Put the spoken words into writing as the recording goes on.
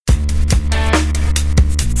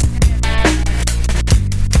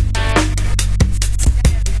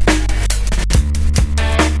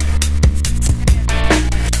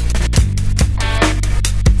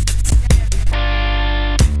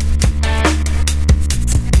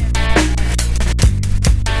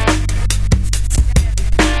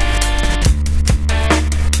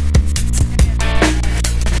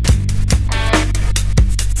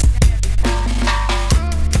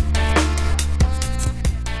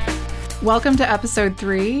Welcome to episode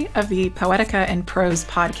 3 of the Poetica and Prose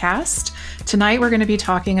podcast. Tonight we're going to be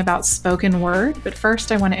talking about spoken word, but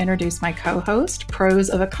first I want to introduce my co-host,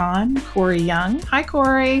 Prose of a Con, Corey Young. Hi,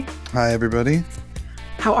 Corey. Hi, everybody.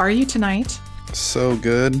 How are you tonight? So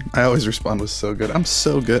good. I always respond with so good. I'm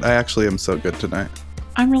so good. I actually am so good tonight.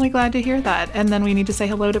 I'm really glad to hear that. And then we need to say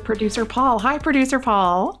hello to producer Paul. Hi, producer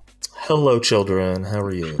Paul. Hello, children. How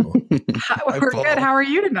are you? We're good. How are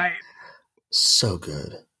you tonight? So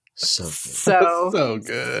good. So good. So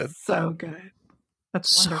good. So good.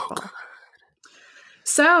 That's So wonderful. good.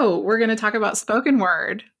 So we're going to talk about spoken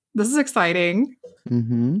word. This is exciting.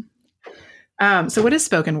 Mm-hmm. So what is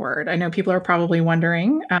spoken word? I know people are probably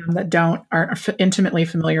wondering that aren't intimately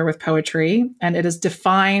familiar with poetry, and it is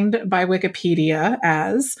defined by Wikipedia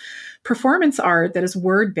as performance art that is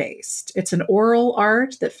word-based. It's an oral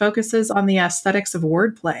art that focuses on the aesthetics of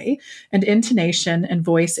wordplay and intonation and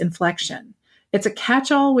voice inflection. It's a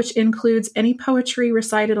catch-all which includes any poetry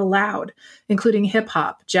recited aloud, including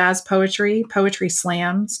hip-hop, jazz poetry, poetry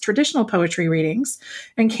slams, traditional poetry readings,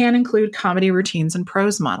 and can include comedy routines and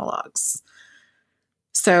prose monologues.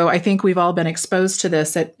 So I think we've all been exposed to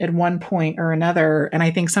this at one point or another. And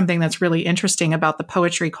I think something that's really interesting about the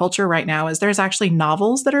poetry culture right now is there's actually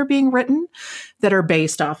novels that are being written that are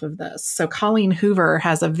based off of this. So Colleen Hoover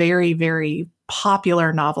has a very, very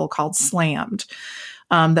popular novel called Slammed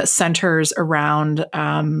that centers around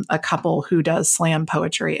a couple who does slam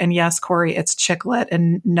poetry. And yes, Corey, it's chick lit.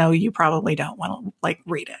 And no, you probably don't want to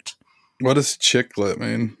read it. What does chick lit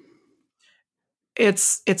mean?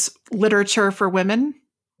 It's literature for women.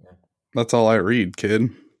 That's all I read, kid.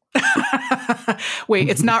 Wait,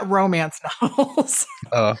 it's not romance novels.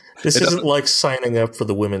 This isn't like signing up for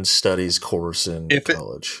the women's studies course in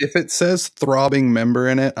college. If it says throbbing member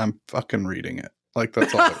in it, I'm fucking reading it. Like,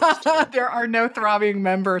 that's all it is. There are no throbbing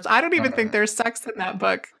members. I don't even think there's sex in that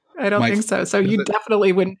book. I don't think so. So you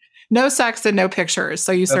definitely wouldn't. No sex and no pictures.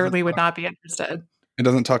 So you certainly would not be interested. It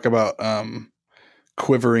doesn't talk about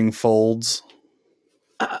quivering folds.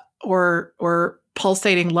 Or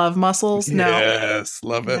pulsating love muscles. No. Yes,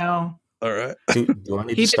 love it. No. All right. Do I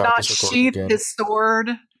need He to did stop not this recording sheath again? his sword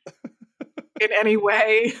in any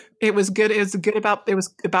way. It was good. It was about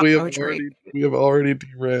poetry. We have already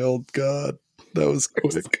derailed. God, that was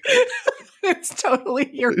quick. It's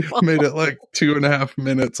totally your We fault. made it like 2.5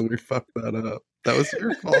 minutes and we fucked that up. That was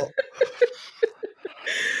your fault.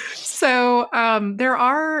 So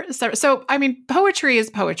I mean, poetry is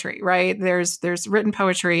poetry, right? There's written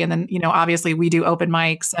poetry, and then obviously we do open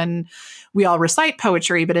mics and we all recite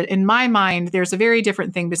poetry. But in my mind, there's a very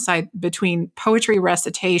different thing between poetry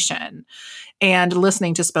recitation and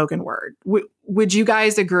listening to spoken word. Would you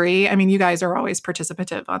guys agree? I mean, you guys are always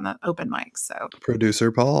participative on the open mics. So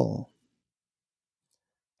Producer Paul.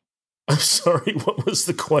 I'm sorry, what was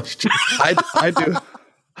the question?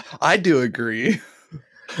 I do agree.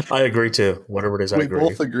 I agree too. Whatever it is, I agree. We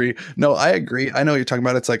both agree. No, I agree. I know what you're talking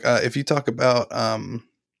about. It's like if you talk about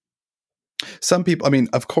some people, I mean,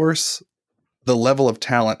 of course, the level of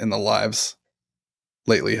talent in the lives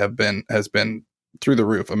lately has been through the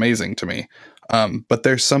roof, amazing to me. But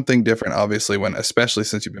there's something different, obviously, especially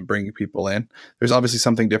since you've been bringing people in, there's obviously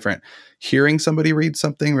something different. Hearing somebody read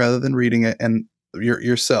something rather than reading it and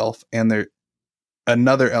yourself, and there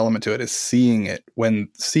another element to it is seeing it when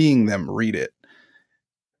seeing them read it.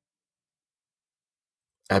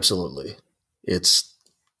 Absolutely. It's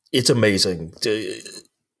amazing.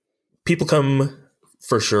 People come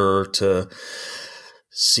for sure to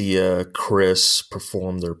see Chris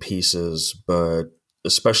perform their pieces, but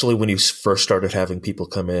especially when you first started having people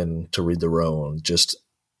come in to read their own,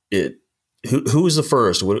 who was the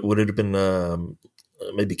first? Would it have been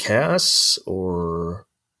maybe Cass or?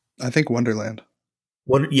 I think Wonderland.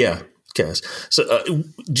 Yeah. Cass. So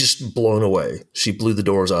just blown away. She blew the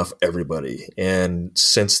doors off everybody. And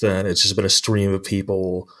since then, it's just been a stream of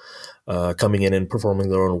people coming in and performing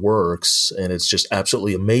their own works. And it's just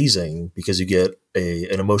absolutely amazing because you get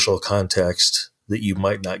an emotional context that you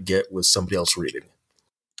might not get with somebody else reading.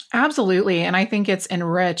 Absolutely. And I think it's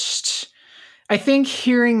enriched. I think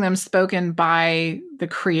hearing them spoken by the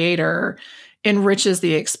creator enriches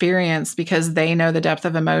the experience because they know the depth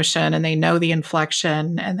of emotion and they know the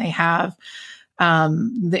inflection and they have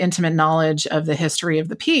the intimate knowledge of the history of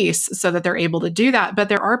the piece so that they're able to do that. But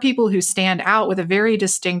there are people who stand out with a very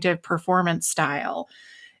distinctive performance style.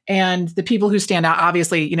 And the people who stand out,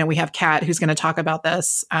 obviously, we have Kat who's going to talk about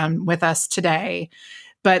this with us today.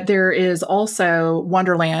 But there is also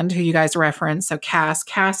Wonderland, who you guys referenced. So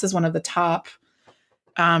Cass is one of the top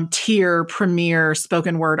tier premier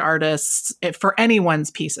spoken word artists for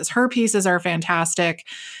anyone's pieces. Her pieces are fantastic.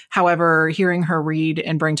 However, hearing her read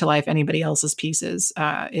and bring to life anybody else's pieces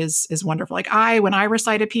is wonderful. Like when I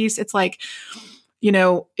recite a piece, it's like,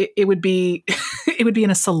 it would be it would be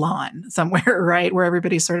in a salon somewhere, right, where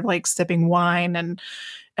everybody's sort of like sipping wine and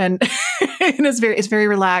and it's very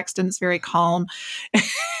relaxed and it's very calm.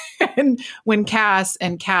 And when Cass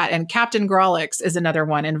and Kat and Captain Grawlix is another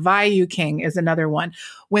one, and Vayu King is another one,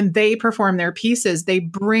 when they perform their pieces, they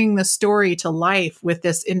bring the story to life with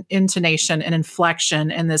this intonation and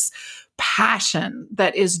inflection and this passion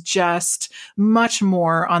that is just much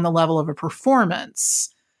more on the level of a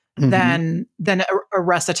performance than a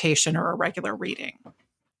recitation or a regular reading.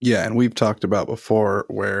 Yeah, and we've talked about before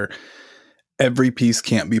where every piece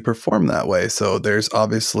can't be performed that way. So there's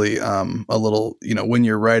obviously a little, when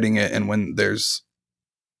you're writing it and when there's,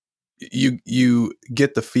 you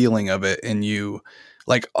get the feeling of it, and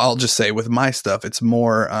I'll just say with my stuff, it's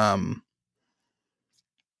more,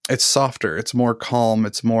 it's softer, it's more calm,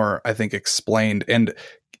 it's more, I think, explained. And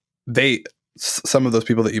some of those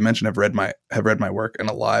people that you mentioned have read my work in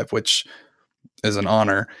a live, which is an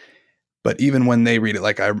honor. But even when they read it,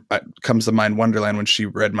 like I comes to mind Wonderland when she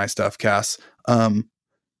read my stuff, Cass,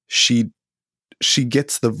 she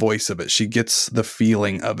gets the voice of it. She gets the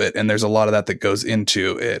feeling of it. And there's a lot of that goes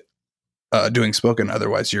into it, doing spoken.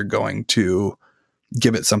 Otherwise you're going to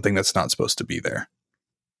give it something that's not supposed to be there.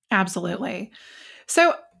 Absolutely.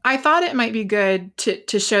 So I thought it might be good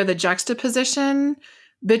to show the juxtaposition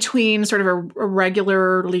between sort of a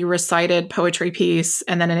regularly recited poetry piece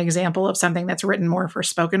and then an example of something that's written more for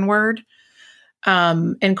spoken word.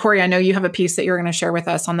 And Corey, I know you have a piece that you're going to share with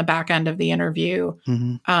us on the back end of the interview.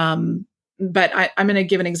 But I'm going to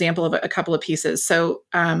give an example of a couple of pieces. So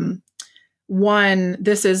one,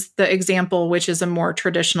 this is the example, which is a more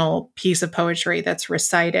traditional piece of poetry that's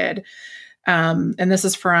recited. And this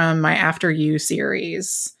is from my After You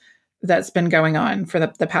series that's been going on for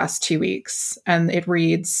the past 2 weeks. And it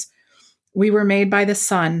reads, "We were made by the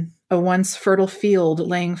sun, a once fertile field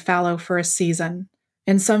laying fallow for a season.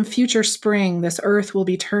 In some future spring, this earth will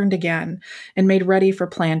be turned again and made ready for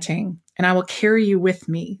planting. And I will carry you with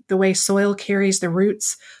me, the way soil carries the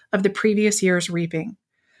roots of the previous year's reaping.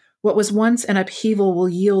 What was once an upheaval will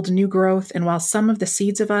yield new growth, and while some of the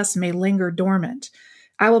seeds of us may linger dormant,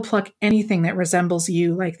 I will pluck anything that resembles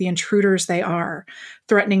you like the intruders they are,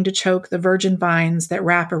 threatening to choke the virgin vines that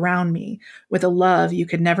wrap around me with a love you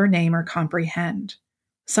could never name or comprehend.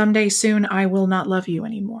 Someday soon I will not love you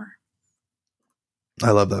anymore."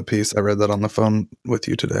 I love that piece. I read that on the phone with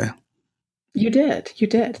you today. You did.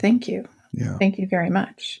 Thank you. Yeah. Thank you very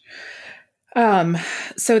much.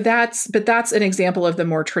 So that's an example of the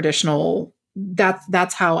more traditional,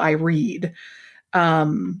 that's how I read.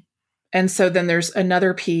 And so then there's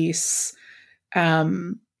another piece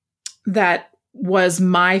that was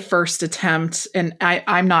my first attempt, and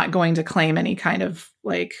I'm not going to claim any kind of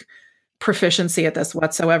like proficiency at this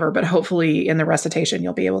whatsoever, but hopefully in the recitation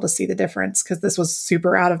you'll be able to see the difference, because this was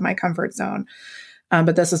super out of my comfort zone.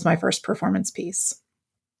 But this is my first performance piece.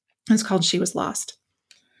 It's called She Was Lost.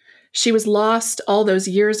 She was lost all those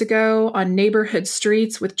years ago on neighborhood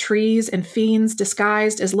streets with trees and fiends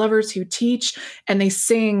disguised as lovers who teach, and they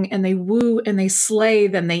sing and they woo and they slay,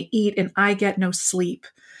 then they eat, and I get no sleep.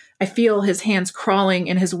 I feel his hands crawling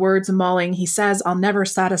and his words mauling. He says, I'll never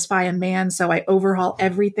satisfy a man, so I overhaul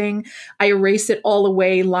everything. I erase it all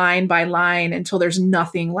away line by line until there's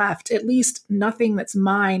nothing left, at least nothing that's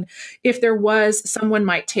mine. If there was, someone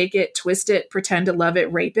might take it, twist it, pretend to love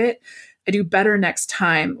it, rape it. I do better next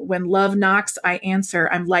time. When love knocks, I answer.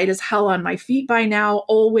 I'm light as hell on my feet by now,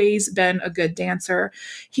 always been a good dancer.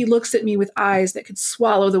 He looks at me with eyes that could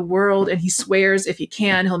swallow the world, and he swears if he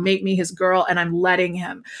can, he'll make me his girl, and I'm letting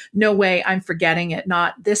him. No way, I'm forgetting it.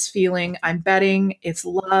 Not this feeling. I'm betting it's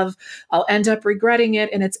love. I'll end up regretting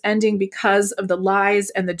it, and it's ending because of the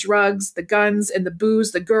lies and the drugs, the guns and the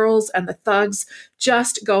booze, the girls and the thugs.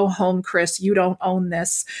 Just go home, Chris. You don't own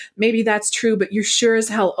this. Maybe that's true, but you sure as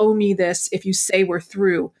hell owe me this if you say we're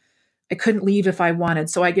through. I couldn't leave if I wanted,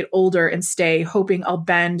 so I get older and stay, hoping I'll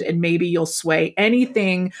bend and maybe you'll sway.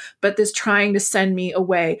 Anything but this trying to send me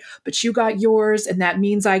away. But you got yours, and that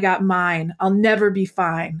means I got mine. I'll never be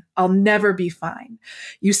fine. I'll never be fine.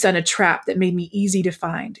 You sent a trap that made me easy to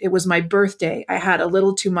find. It was my birthday. I had a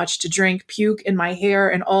little too much to drink, puke in my hair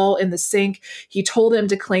and all in the sink. He told him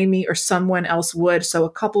to claim me or someone else would. So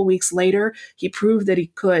a couple weeks later, he proved that he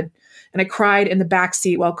could. And I cried in the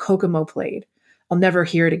backseat while Kokomo played. I'll never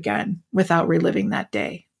hear it again without reliving that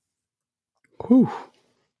day. Whew.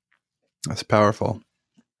 That's powerful.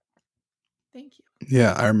 Thank you.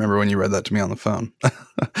 Yeah, I remember when you read that to me on the phone.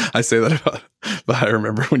 I say that about, but I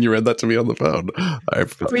remember when you read that to me on the phone.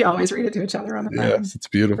 We always read it to each other on the phone. Yes, it's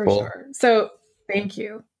beautiful. For sure. So thank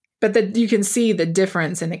you. But you can see the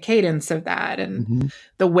difference in the cadence of that and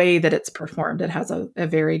the way that it's performed. It has a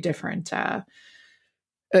very different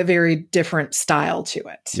style to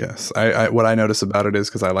it. Yes. I what I notice about it is,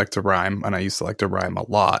 because I like to rhyme, and I used to like to rhyme a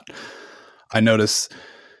lot, I notice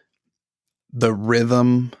the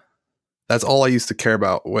rhythm. That's all I used to care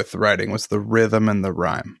about with writing, was the rhythm and the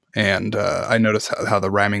rhyme. And I notice how the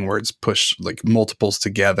rhyming words push like multiples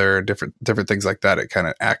together, different things like that. It kind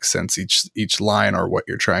of accents each line, or what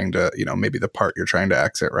you're trying to, maybe the part you're trying to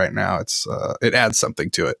accent right now. It's it adds something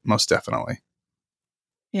to it, most definitely.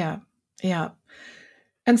 Yeah. Yeah.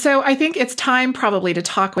 And so I think it's time probably to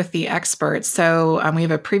talk with the experts. So we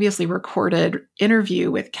have a previously recorded interview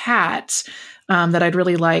with Kat that I'd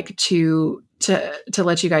really like to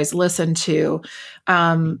let you guys listen to.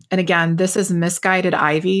 And again, this is Misguided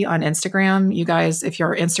Ivy on Instagram. You guys, if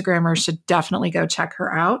you're Instagrammers, should definitely go check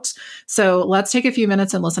her out. So let's take a few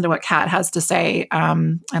minutes and listen to what Kat has to say,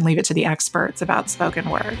 and leave it to the experts about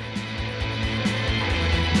spoken word.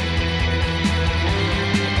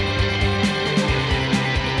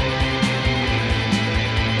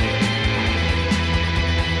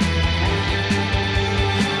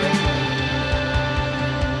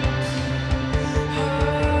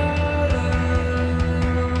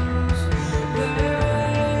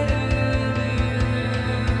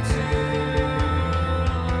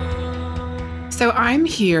 So I'm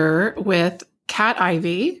here with Kat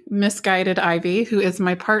Ivy, Misguided Ivy, who is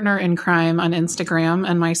my partner in crime on Instagram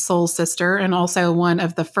and my soul sister, and also one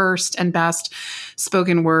of the first and best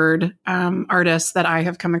spoken word artists that I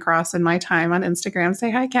have come across in my time on Instagram. Say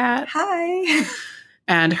hi, Kat. Hi.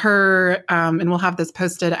 And her, and we'll have this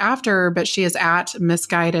posted after, but she is at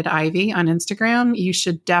Misguided Ivy on Instagram. You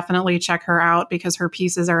should definitely check her out because her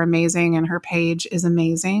pieces are amazing and her page is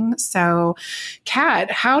amazing. So,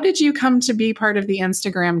 Kat, how did you come to be part of the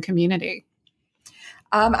Instagram community?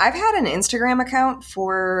 I've had an Instagram account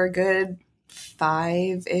for a good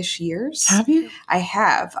 5-ish years. Have you? I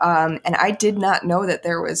have. And I did not know that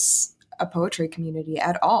there was a poetry community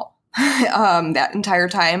at all. That entire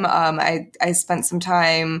time, I spent some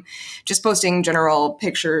time just posting general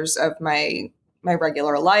pictures of my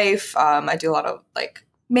regular life. I do a lot of like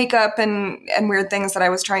makeup and weird things that I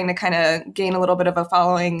was trying to kind of gain a little bit of a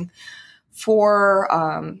following for.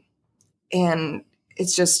 And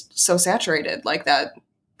it's just so saturated like that.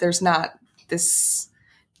 There's not this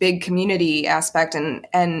big community aspect.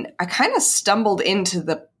 And I kind of stumbled into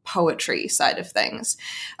the poetry side of things.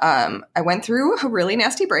 I went through a really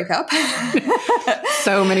nasty breakup.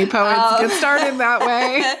 So many poets get started that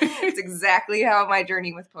way. It's exactly how my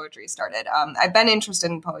journey with poetry started. I've been interested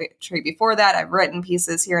in poetry before that. I've written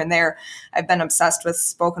pieces here and there. I've been obsessed with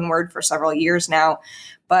spoken word for several years now.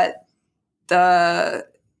 But the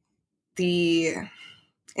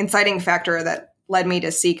inciting factor that led me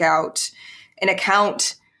to seek out an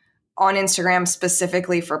account on Instagram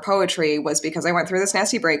specifically for poetry was because I went through this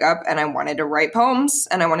nasty breakup and I wanted to write poems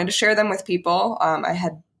and I wanted to share them with people. I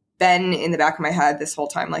had been in the back of my head this whole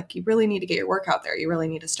time, like, you really need to get your work out there. You really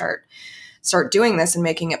need to start doing this and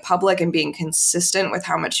making it public and being consistent with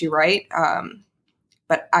how much you write.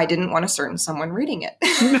 But I didn't want a certain someone reading it.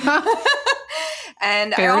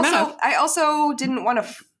 And I also didn't want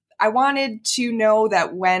to, I wanted to know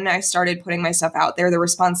that when I started putting myself out there, the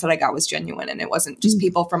response that I got was genuine. And it wasn't just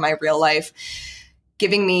people from my real life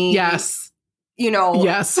giving me,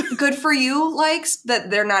 good for you likes,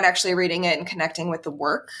 that they're not actually reading it and connecting with the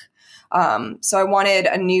work. So I wanted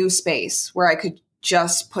a new space where I could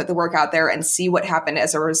just put the work out there and see what happened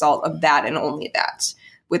as a result of that and only that,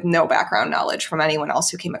 with no background knowledge from anyone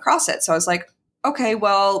else who came across it. So I was like, okay,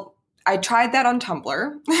 well, I tried that on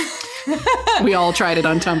Tumblr. We all tried it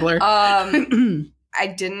on Tumblr. I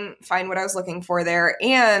didn't find what I was looking for there.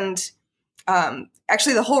 And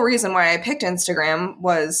actually, the whole reason why I picked Instagram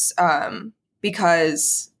was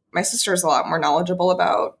because my sister is a lot more knowledgeable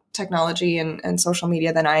about technology and social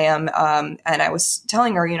media than I am. And I was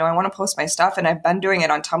telling her, I want to post my stuff, and I've been doing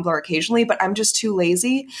it on Tumblr occasionally, but I'm just too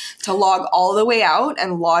lazy to log all the way out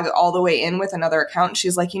and log all the way in with another account. And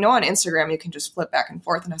she's like, on Instagram, you can just flip back and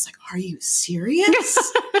forth. And I was like, are you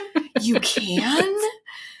serious? You can?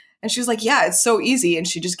 And she was like, yeah, it's so easy. And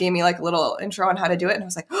she just gave me like a little intro on how to do it. And I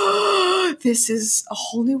was like, oh, this is a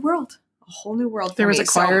whole new world. Whole new world. There was a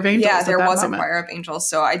choir of angels. Yeah, there was a choir of angels.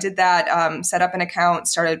 So I did that, set up an account,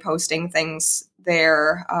 started posting things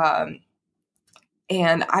there.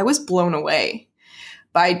 And I was blown away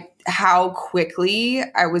by how quickly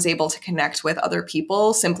I was able to connect with other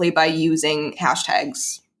people simply by using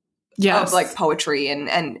hashtags of like poetry.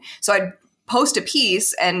 And so I'd post a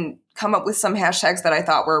piece and come up with some hashtags that I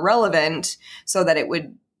thought were relevant so that it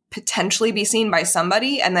would potentially be seen by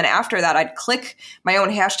somebody. And then after that, I'd click my own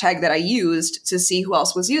hashtag that I used to see who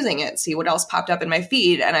else was using it, see what else popped up in my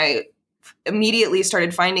feed. And I immediately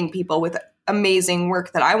started finding people with amazing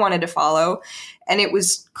work that I wanted to follow. And it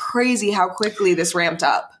was crazy how quickly this ramped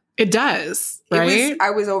up. It does, right? I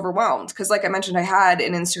was overwhelmed because, like I mentioned, I had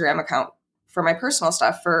an Instagram account for my personal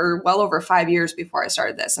stuff for well over 5 years before I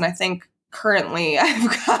started this. And I think currently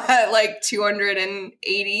I've got like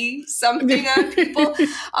 280 something on people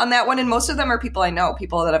on that one. And most of them are people I know,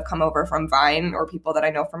 people that have come over from Vine or people that I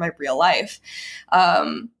know from my real life.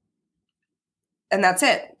 And that's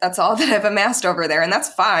it. That's all that I've amassed over there. And that's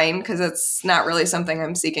fine because it's not really something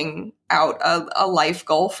I'm seeking out a life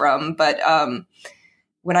goal from. But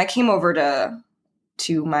when I came over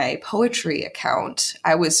to my poetry account,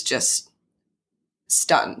 I was just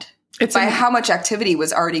stunned by how much activity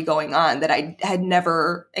was already going on that I had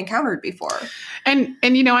never encountered before. And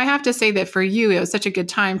I have to say that for you, it was such a good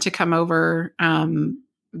time to come over.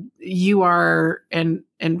 You are in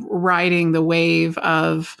riding the wave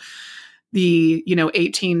of the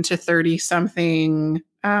 18 to 30 something,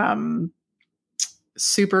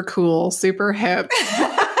 super cool, super hip.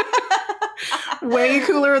 Way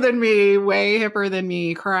cooler than me, way hipper than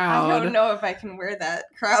me crowd. I don't know if I can wear that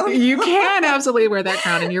crown. You can absolutely wear that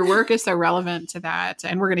crown, and your work is so relevant to that.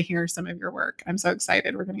 And we're going to hear some of your work. I'm so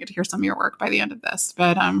excited. We're going to get to hear some of your work by the end of this.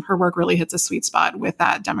 But her work really hits a sweet spot with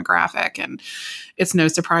that demographic, and it's no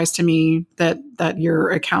surprise to me that your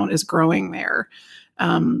account is growing there.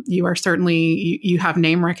 You are certainly, you have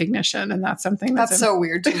name recognition, and that's something that's so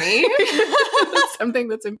weird to me. That's something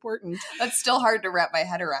that's important. That's still hard to wrap my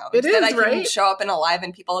head around. It is, that I right? can show up in a live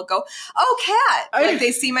and people go, "Oh, Kat!" Like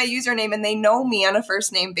they see my username and they know me on a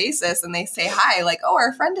first name basis, and they say hi, like, "Oh,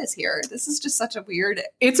 our friend is here." This is just such a weird.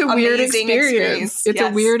 It's a weird experience. It's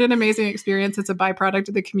yes. a weird and amazing experience. It's a byproduct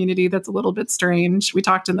of the community that's a little bit strange. We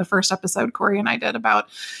talked in the first episode, Corey and I did, about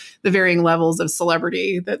the varying levels of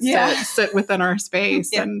celebrity that sit within our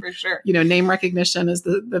space. Yeah, and for sure. Name recognition is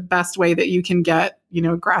the best way that you can get,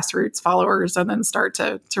 grassroots followers and then start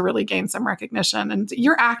to really gain some recognition. And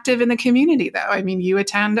you're active in the community, though. I mean, you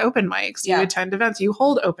attend open mics, you attend events, you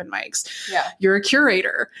hold open mics. Yeah. You're a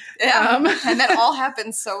curator. Yeah. And that all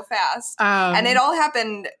happened so fast. And it all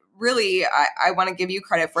happened really, I want to give you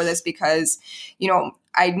credit for this because,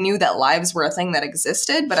 I knew that lives were a thing that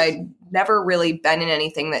existed, but I'd never really been in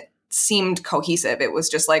anything that seemed cohesive. It was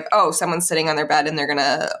just like, oh, someone's sitting on their bed and they're going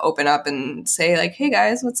to open up and say like, "Hey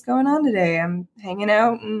guys, what's going on today? I'm hanging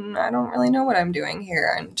out and I don't really know what I'm doing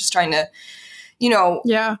here. I'm just trying to,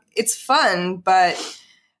 it's fun." But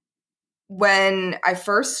when I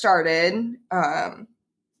first started,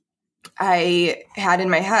 I had in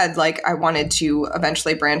my head, like, I wanted to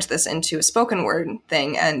eventually branch this into a spoken word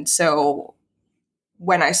thing. And so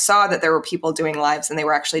when I saw that there were people doing lives and they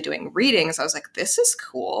were actually doing readings, I was like, this is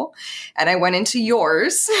cool. And I went into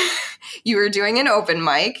yours. You were doing an open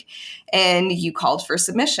mic and you called for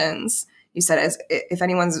submissions. You said, if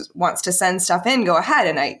anyone wants to send stuff in, go ahead.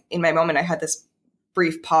 And in my moment, I had this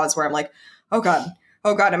brief pause where I'm like, oh God,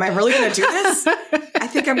 am I really going to do this? I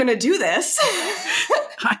think I'm going to do this.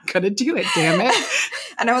 I'm going to do it, damn it.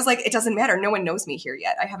 And I was like, it doesn't matter. No one knows me here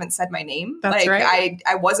yet. I haven't said my name. That's right.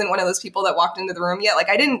 I wasn't one of those people that walked into the room yet. Like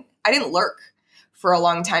I didn't lurk for a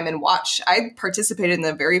long time and watch. I participated in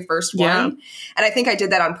the very first one. And I think I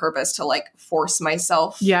did that on purpose to like force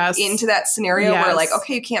myself into that scenario where like,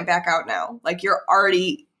 okay, you can't back out now. Like you're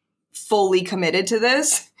already fully committed to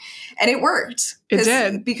this. And it worked. It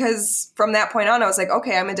did. Because from that point on, I was like,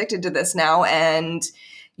 okay, I'm addicted to this now. And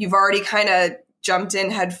you've already kind of jumped in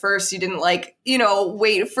head first. You didn't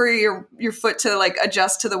wait for your foot to like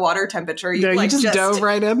adjust to the water temperature. You just dove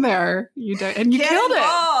right in there. You killed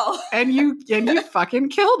it. And you fucking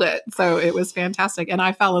killed it. So it was fantastic. And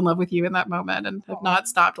I fell in love with you in that moment and have not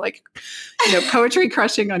stopped poetry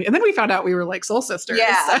crushing on you. And then we found out we were like soul sisters.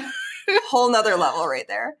 Yeah. So. Whole nother level right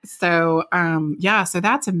there. So, so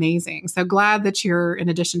that's amazing. So glad that you're in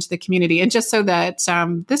addition to the community. And just so that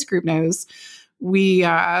this group knows,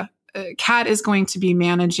 Kat is going to be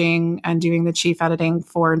managing and doing the chief editing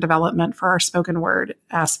for development for our spoken word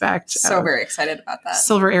aspect. So very excited about that.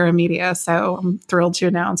 Silver Era Media. So I'm thrilled to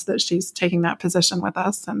announce that she's taking that position with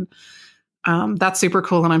us. And that's super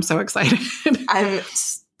cool. And I'm so excited. I'm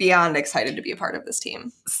beyond excited to be a part of this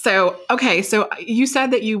team. So, okay. So you said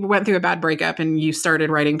that you went through a bad breakup and you started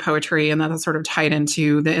writing poetry, and that's sort of tied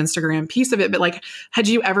into the Instagram piece of it. But like, had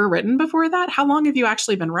you ever written before that? How long have you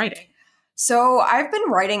actually been writing? So I've been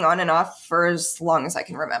writing on and off for as long as I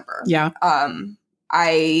can remember. Yeah.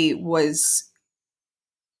 I was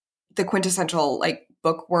the quintessential like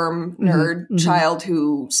bookworm nerd child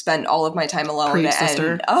who spent all of my time alone. Preach,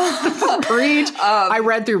 sister. Preach. I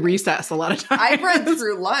read through recess a lot of times. I read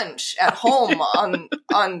through lunch at home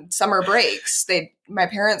on summer breaks. My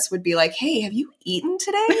parents would be like, "Hey, have you eaten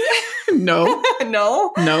today?" No.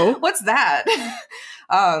 No. What's that?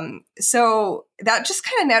 So that just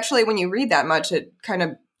kind of naturally, when you read that much, it kind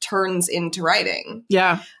of turns into writing.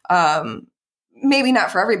 Yeah. Maybe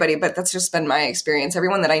not for everybody, but that's just been my experience.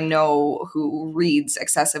 Everyone that I know who reads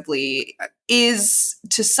excessively is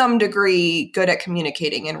to some degree good at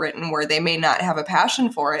communicating in written, where they may not have a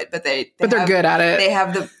passion for it, but they're good at it. They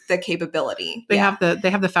have the capability. They have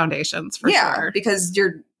the foundations for sure. Because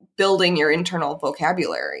you're building your internal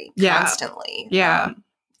vocabulary constantly. Yeah.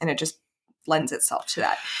 And it just lends itself to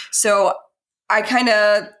that. So I kind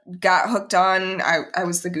of got hooked on, I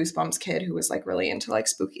was the Goosebumps kid who was like really into like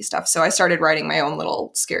spooky stuff. So I started writing my own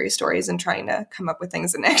little scary stories and trying to come up with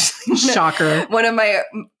things. And actually, shocker. One of my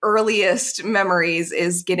earliest memories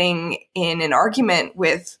is getting in an argument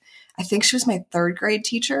with, I think she was my third grade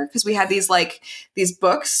teacher, because we had these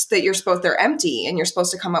books that they're empty and you're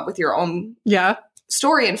supposed to come up with your own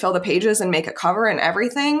story and fill the pages and make a cover and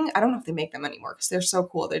everything. I don't know if they make them anymore because they're so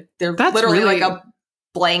cool. They're literally like a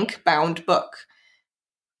blank bound book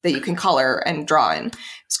that you can color and draw in.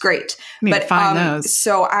 It's great. But find those.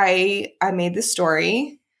 So I made this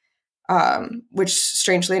story, which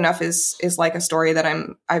strangely enough is like a story that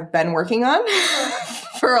I've been working on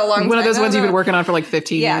for a long time. One of those ones you've been working on for like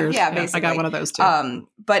 15 years. Yeah, basically. I got one of those too.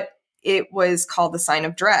 But it was called The Sign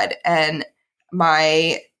of Dread, and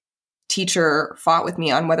my teacher fought with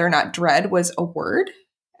me on whether or not dread was a word.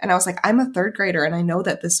 And I was like, I'm a third grader and I know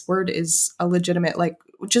that this word is a legitimate, like,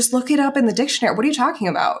 just look it up in the dictionary. What are you talking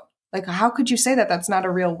about? Like, how could you say that that's not a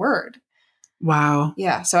real word? Wow.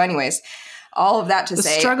 Yeah. So anyways, all of that to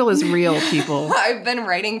say. The struggle is real, people. I've been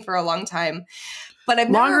writing for a long time. But I've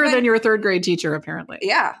longer than your third grade teacher, apparently.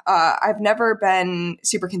 Yeah. I've never been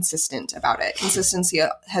super consistent about it. Consistency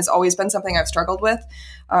has always been something I've struggled with.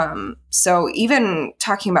 So even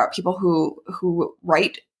talking about people who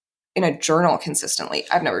write in a journal consistently,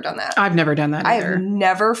 I've never done that. I've never done that either. I've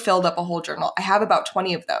never filled up a whole journal. I have about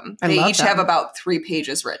 20 of them. They each have about 3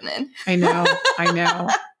 pages written in. I know.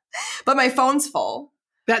 But my phone's full.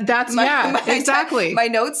 Exactly. My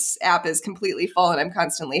notes app is completely full and I'm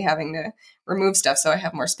constantly having to remove stuff so I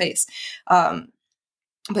have more space.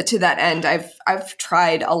 But to that end, I've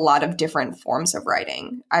tried a lot of different forms of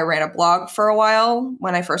writing. I ran a blog for a while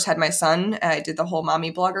when I first had my son. I did the whole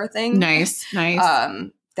mommy blogger thing. Nice.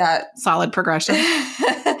 That solid progression.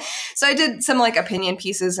 So I did some like opinion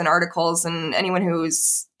pieces and articles, and anyone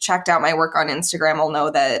who's checked out my work on Instagram will know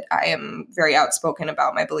that I am very outspoken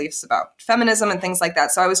about my beliefs about feminism and things like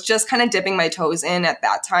that. So I was just kind of dipping my toes in at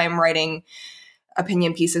that time, writing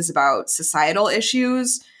opinion pieces about societal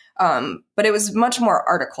issues. But it was much more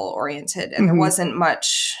article oriented, and there wasn't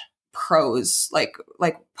much prose, like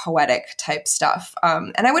poetic type stuff.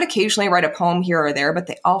 And I would occasionally write a poem here or there, but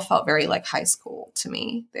they all felt very like high school to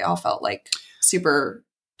me. They all felt like super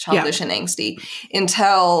childish and angsty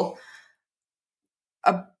until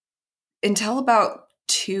about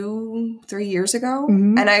 2-3 years ago.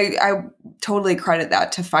 And I totally credit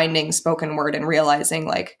that to finding spoken word and realizing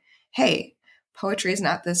like, hey, poetry is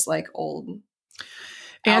not this like old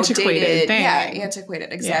antiquated thing. Yeah,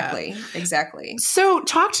 antiquated. Exactly. So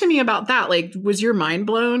talk to me about that. Like, was your mind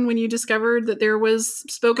blown when you discovered that there was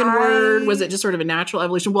spoken word? Was it just sort of a natural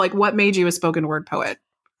evolution? Like, what made you a spoken word poet?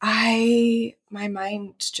 My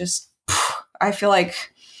mind just, I feel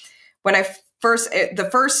like when the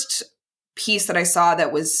first piece that I saw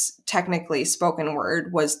that was technically spoken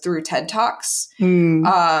word was through TED Talks. And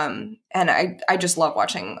I just love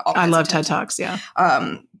watching all kinds I love of TED Talks, yeah.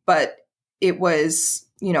 But it was,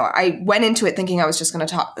 I went into it thinking I was just going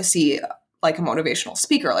to see like a motivational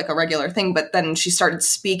speaker, like a regular thing. But then she started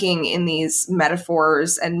speaking in these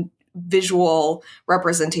metaphors and visual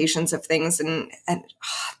representations of things. And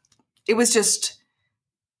it was just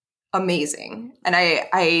amazing. And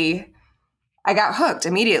I got hooked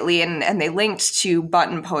immediately, and they linked to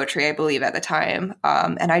Button Poetry, I believe, at the time.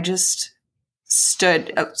 And I just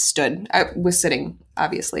stood. I was sitting,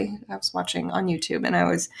 obviously. I was watching on YouTube, and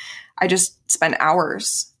I just spent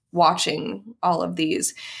hours watching all of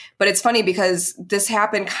these. But it's funny because this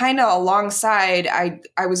happened kind of alongside,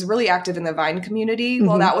 I was really active in the Vine community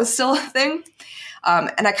while that was still a thing.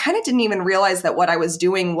 And I kind of didn't even realize that what I was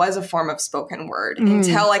doing was a form of spoken word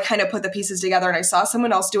until I kind of put the pieces together and I saw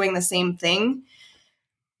someone else doing the same thing,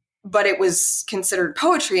 but it was considered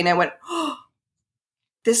poetry. And I went, oh,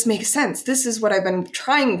 this makes sense. This is what I've been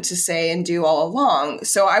trying to say and do all along.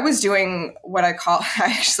 So I was doing what I call,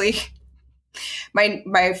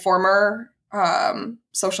 my former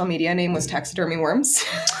social media name was Taxidermy Worms.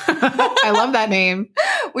 I love that name.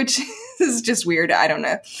 Which is just weird. I don't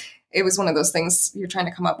know. It was one of those things you're trying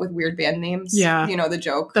to come up with weird band names. Yeah. You know, the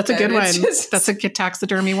joke. That's a good one. That's a good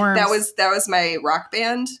Taxidermy Worms. That was my rock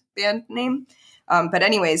band name. But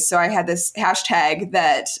anyways, so I had this hashtag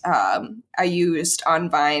that I used on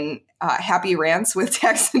Vine, happy rants with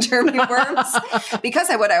taxidermy worms, because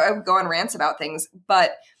I would go on rants about things.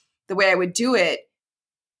 But the way I would do it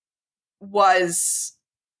was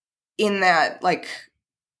in that like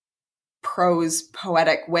prose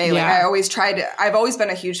poetic way. Like I've always been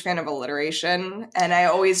a huge fan of alliteration, and I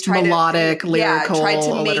always tried melodic, lyrical, tried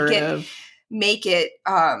to alliterative. make it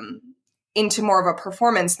into more of a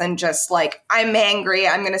performance than just like, I'm angry,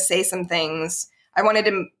 I'm going to say some things. I wanted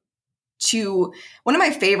to one of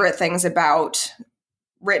my favorite things about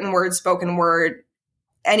written word, spoken word,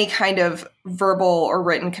 any kind of verbal or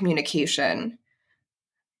written communication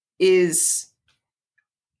is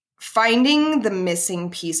finding the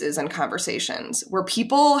missing pieces in conversations where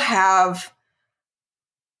people have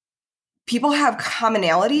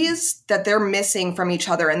commonalities that they're missing from each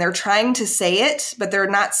other, and they're trying to say it, but they're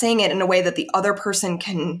not saying it in a way that the other person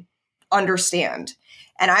can understand.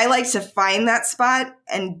 And I like to find that spot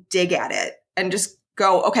and dig at it and just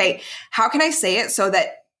go, okay, how can I say it so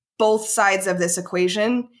that both sides of this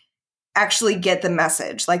equation actually get the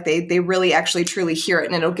message? Like they really actually truly hear it,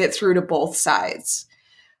 and it'll get through to both sides.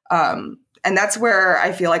 And that's where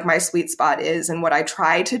I feel like my sweet spot is, and what I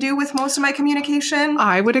try to do with most of my communication.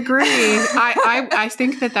 I would agree. I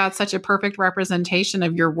think that that's such a perfect representation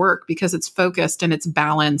of your work, because it's focused and it's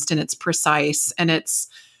balanced and it's precise, and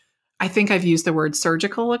I think I've used the word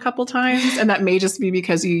surgical a couple times, and that may just be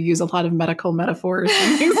because you use a lot of medical metaphors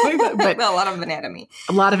and things like that. But a lot of anatomy.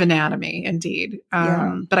 A lot of anatomy, indeed.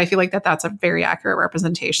 But I feel like that's a very accurate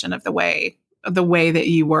representation of the way that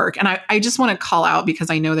you work. And I just want to call out, because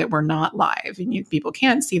I know that we're not live and people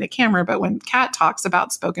can't see the camera, but when Kat talks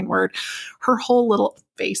about spoken word, her whole little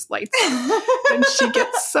face lights up and she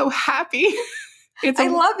gets so happy. I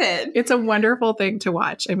love it. It's a wonderful thing to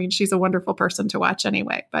watch. I mean, she's a wonderful person to watch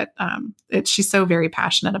anyway, but she's so very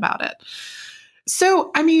passionate about it.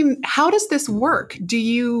 So, I mean, how does this work? Do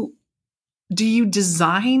you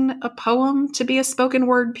design a poem to be a spoken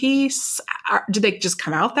word piece? Do they just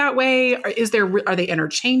come out that way? Are they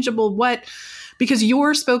interchangeable? Because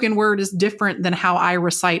your spoken word is different than how I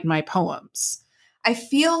recite my poems. I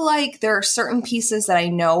feel like there are certain pieces that I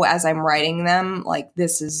know as I'm writing them, like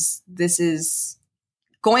this is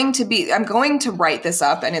going to be, I'm going to write this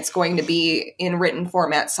up and it's going to be in written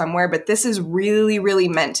format somewhere, but this is really, really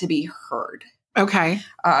meant to be heard. Okay.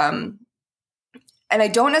 And I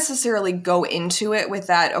don't necessarily go into it with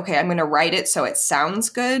that, okay, I'm going to write it so it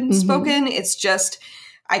sounds good spoken. It's just,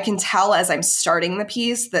 I can tell as I'm starting the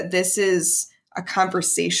piece that this is a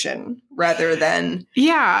conversation rather than...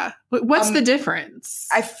 Yeah. What's the difference?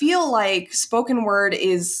 I feel like spoken word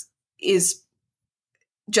is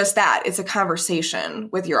just that. It's a conversation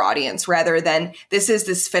with your audience rather than this is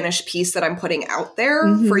this finished piece that I'm putting out there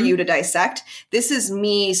for you to dissect. This is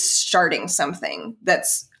me starting something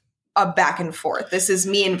that's a back and forth. This is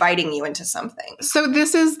me inviting you into something. So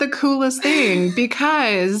this is the coolest thing,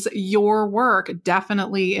 because your work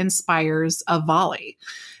definitely inspires a volley.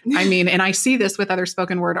 I mean, and I see this with other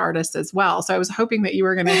spoken word artists as well. So I was hoping that you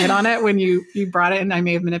were going to hit on it when you brought it, and I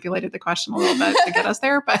may have manipulated the question a little bit to get us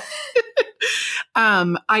there. But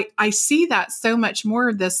I see that so much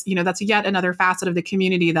more. This, that's yet another facet of the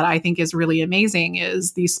community that I think is really amazing,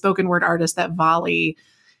 is these spoken word artists that volley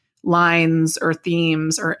lines or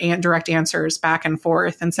themes or direct answers back and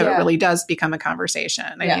forth. And so it really does become a conversation.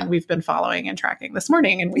 I mean, we've been following and tracking this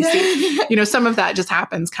morning, and we see, some of that just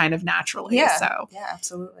happens kind of naturally. Yeah. So yeah,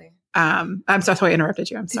 absolutely. I'm sorry I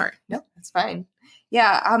interrupted you. I'm sorry. No, that's fine.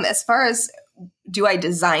 Yeah. As far as, do I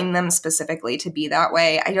design them specifically to be that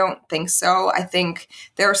way? I don't think so. I think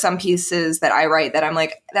there are some pieces that I write that I'm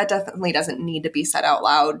like, that definitely doesn't need to be said out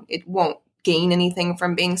loud. It won't gain anything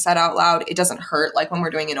from being said out loud. It doesn't hurt, like when we're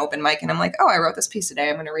doing an open mic and I'm like, oh, I wrote this piece today,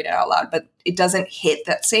 I'm going to read it out loud, but it doesn't hit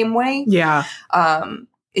that same way. Yeah.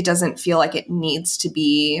 it doesn't feel like it needs to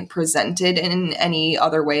be presented in any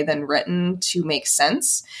other way than written to make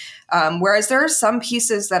sense. Whereas there are some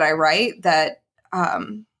pieces that I write that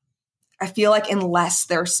I feel like unless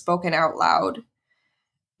they're spoken out loud,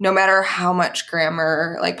 no matter how much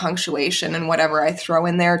grammar, like punctuation and whatever I throw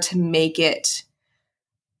in there to make it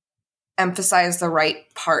emphasize the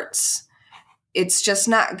right parts, it's just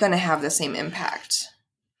not going to have the same impact.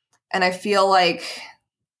 And I feel like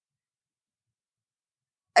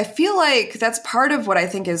that's part of what I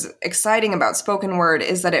think is exciting about spoken word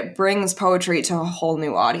is that it brings poetry to a whole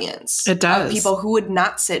new audience. It does. Of people who would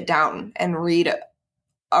not sit down and read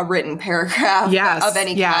a written paragraph of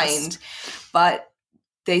any kind, but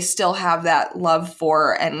they still have that love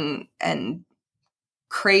for and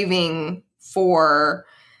craving for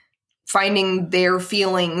finding their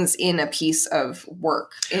feelings in a piece of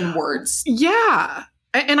work in words. Yeah.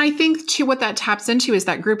 And I think too, what that taps into is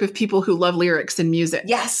that group of people who love lyrics and music.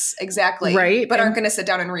 Yes, exactly. Right. But aren't going to sit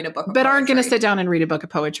down and read a book of but poetry. aren't going to sit down and read a book of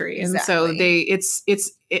poetry. And so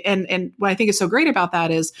and what I think is so great about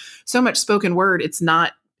that is so much spoken word. It's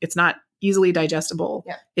not easily digestible.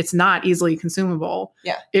 Yeah. It's not easily consumable.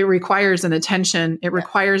 Yeah. It requires an attention. It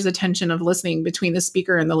requires attention of listening between the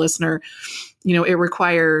speaker and the listener. You know, it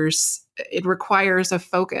requires a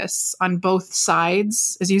focus on both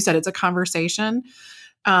sides. As you said, it's a conversation.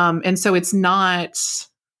 And so it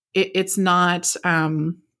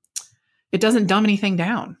doesn't dumb anything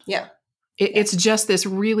down. Yeah. It's just this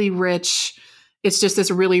really rich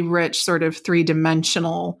sort of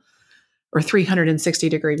 3-dimensional or 360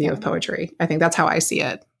 degree view of poetry. I think that's how I see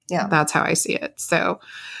it. Yeah. That's how I see it. So,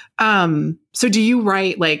 so do you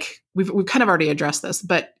write, like, we've kind of already addressed this,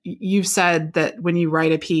 but you've said that when you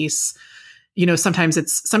write a piece, you know, sometimes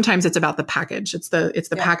it's about the package. It's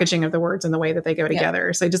the packaging of the words and the way that they go together.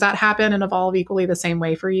 Yeah. So does that happen and evolve equally the same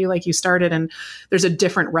way for you? Like you started and there's a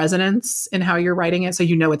different resonance in how you're writing it. So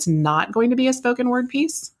you know, it's not going to be a spoken word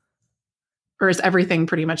piece, or is everything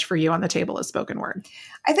pretty much for you on the table as spoken word?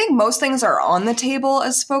 I think most things are on the table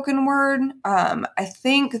as spoken word. I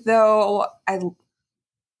think though, I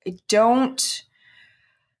don't,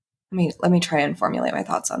 let me try and formulate my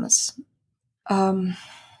thoughts on this.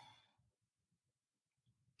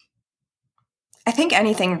 I think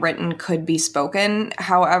anything written could be spoken.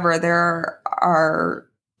 However, there are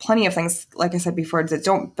plenty of things, like I said before, that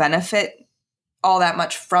don't benefit all that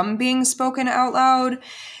much from being spoken out loud.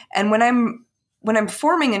 And when I'm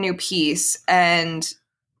forming a new piece and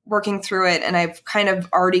working through it, and I've kind of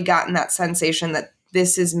already gotten that sensation that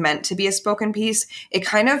this is meant to be a spoken piece, it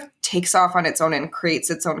kind of takes off on its own and creates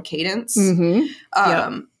its own cadence.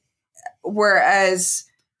 Mm-hmm. Whereas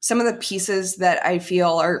some of the pieces that I feel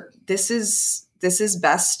are, this is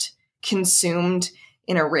best consumed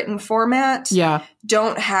in a written format,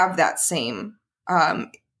 don't have that same,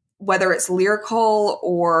 whether it's lyrical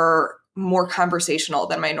or more conversational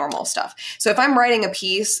than my normal stuff. So if I'm writing a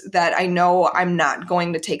piece that I know I'm not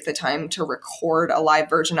going to take the time to record a live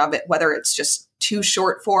version of it, whether it's just too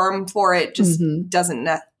short form for it, just doesn't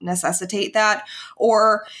necessitate that,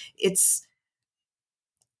 or it's,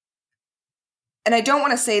 and I don't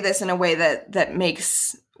want to say this in a way that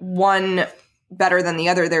makes one better than the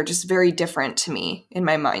other. They're just very different to me in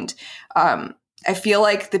my mind. I feel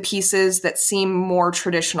like the pieces that seem more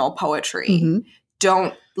traditional poetry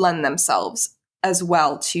don't lend themselves as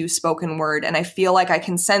well to spoken word. And I feel like I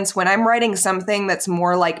can sense when I'm writing something that's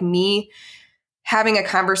more like me having a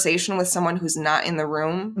conversation with someone who's not in the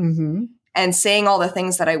room and saying all the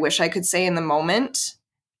things that I wish I could say in the moment,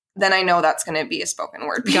 then I know that's going to be a spoken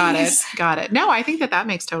word piece. Got it. No, I think that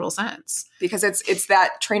makes total sense. Because it's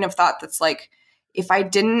that train of thought that's like, if I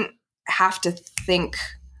didn't have to think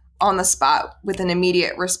on the spot with an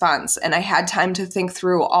immediate response, and I had time to think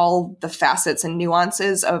through all the facets and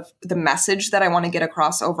nuances of the message that I want to get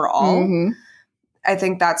across overall, I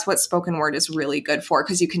think that's what spoken word is really good for,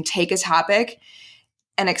 because you can take a topic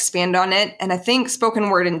and expand on it. And I think spoken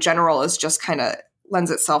word in general is just kind of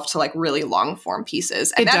lends itself to like really long form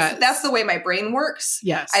pieces. And that's the way my brain works.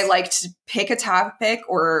 Yes. I like to pick a topic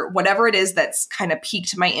or whatever it is that's kind of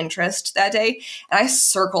piqued my interest that day, and I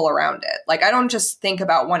circle around it. Like, I don't just think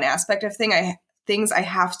about one aspect of things I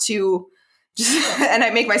have to just, and I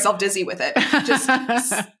make myself dizzy with it.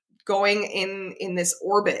 Just going in this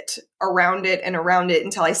orbit around it and around it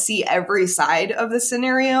until I see every side of the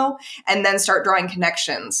scenario, and then start drawing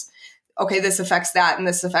connections. Okay, this affects that and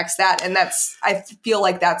this affects that. And I feel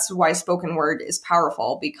like that's why spoken word is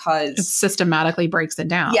powerful, because it systematically breaks it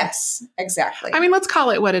down. Yes, exactly. I mean, let's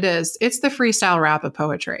call it what it is. It's the freestyle rap of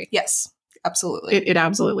poetry. Yes, absolutely. It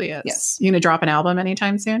absolutely is. Yes. You going to drop an album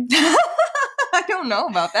anytime soon? I don't don't know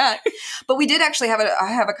about that. But we did actually have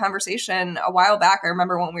a conversation a while back. I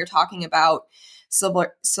remember when we were talking about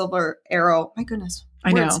Silver Arrow. My goodness.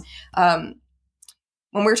 I know.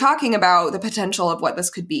 When we were talking about the potential of what this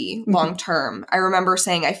could be long term, I remember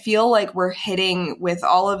saying, I feel like we're hitting with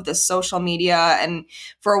all of the social media. And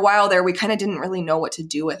for a while there, we kind of didn't really know what to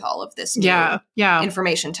do with all of this new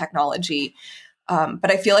information technology.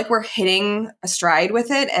 But I feel like we're hitting a stride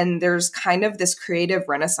with it. And there's kind of this creative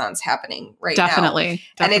renaissance happening right now. Definitely.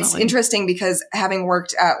 And it's interesting because having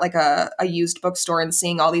worked at like a used bookstore and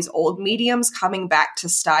seeing all these old mediums coming back to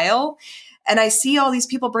style, and I see all these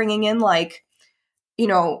people bringing in like,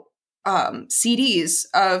 CDs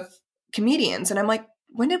of comedians. And I'm like,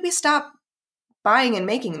 when did we stop buying and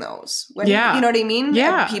making those? You know what I mean?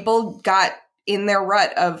 Yeah. And people got in their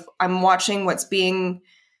rut of, I'm watching what's being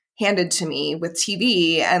handed to me with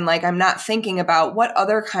TV. And like, I'm not thinking about what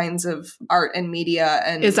other kinds of art and media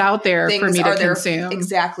and is out there for me to consume.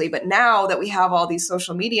 Exactly. But now that we have all these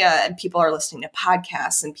social media and people are listening to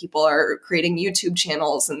podcasts and people are creating YouTube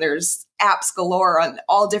channels and there's apps galore on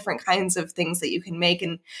all different kinds of things that you can make.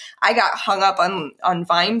 And I got hung up on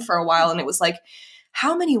Vine for a while, and it was like,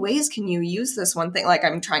 how many ways can you use this one thing? Like,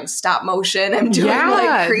 I'm trying stop motion. I'm doing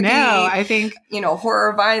like creepy, I think,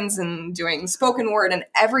 horror vines and doing spoken word and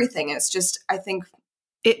everything. It's just, I think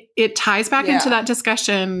it ties back into that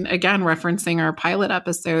discussion again, referencing our pilot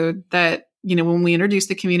episode that, when we introduced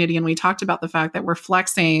the community and we talked about the fact that we're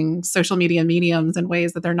flexing social media mediums in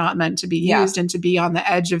ways that they're not meant to be used and to be on the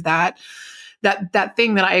edge of that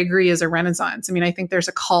thing that I agree is a renaissance. I mean, I think there's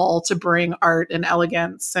a call to bring art and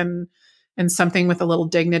elegance and something with a little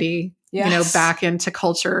dignity, back into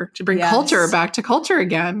culture, to bring culture back to culture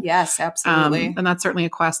again. Yes, absolutely. And that's certainly a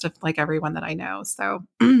quest of like everyone that I know. So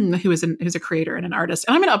who's a creator and an artist.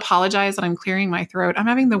 And I'm going to apologize that I'm clearing my throat. I'm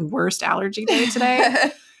having the worst allergy day today.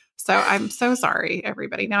 So I'm so sorry,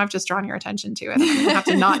 everybody. Now I've just drawn your attention to it. I'm going to have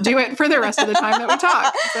to not do it for the rest of the time that we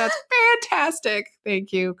talk. So that's fantastic.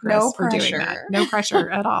 Thank you, Chris, for doing that. No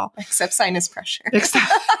pressure at all. Except sinus pressure.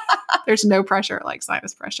 There's no pressure like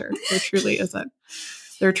sinus pressure.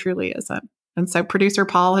 There truly isn't. And so producer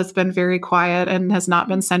Paul has been very quiet and has not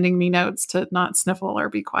been sending me notes to not sniffle or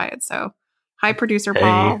be quiet. So hi, producer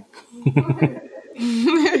Paul.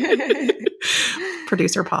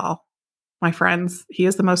 Producer Paul. My friends, he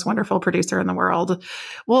is the most wonderful producer in the world.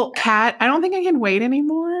 Well, Kat, I don't think I can wait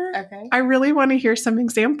anymore. Okay. I really want to hear some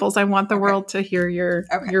examples. I want the world to hear your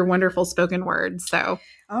wonderful spoken words. So,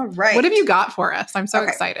 all right. What have you got for us? I'm so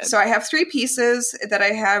excited. So I have 3 pieces that I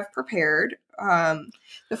have prepared. The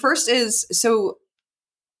first is, so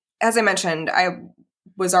as I mentioned, I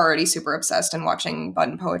was already super obsessed and watching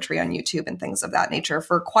button poetry on YouTube and things of that nature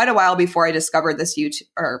for quite a while before I discovered this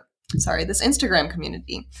this Instagram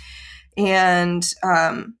community. And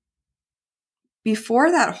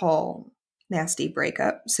before that whole nasty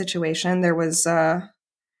breakup situation, there was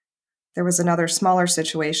another smaller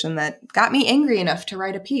situation that got me angry enough to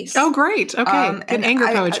write a piece. Oh, great. Okay. Good anger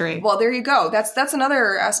poetry. Well, there you go. That's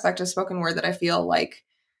another aspect of spoken word that I feel like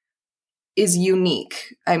is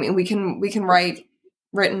unique. I mean, we can write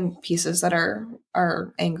written pieces that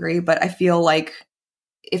are angry, but I feel like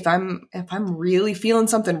if I'm really feeling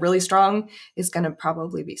something really strong, it's going to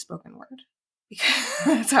probably be spoken word.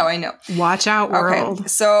 That's how I know. Watch out, world. Okay.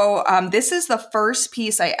 So this is the first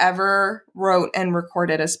piece I ever wrote and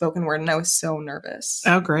recorded as spoken word, and I was so nervous.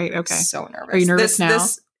 Oh, great. Okay. So nervous. Are you nervous now?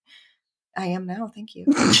 I am now. Thank you.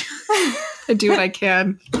 I do what I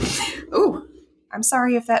can. Ooh, I'm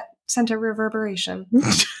sorry if that sent a reverberation.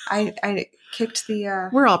 I kicked the...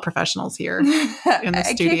 We're all professionals here in the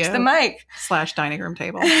studio. I kicked the mic. / dining room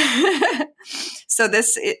table. So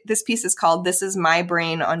this piece is called This Is My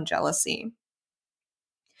Brain on Jealousy.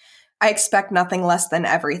 I expect nothing less than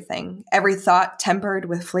everything. Every thought tempered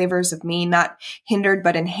with flavors of me, not hindered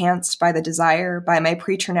but enhanced by the desire, by my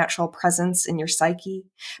preternatural presence in your psyche.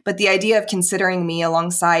 But the idea of considering me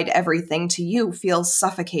alongside everything to you feels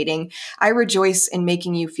suffocating. I rejoice in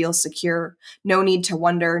making you feel secure. No need to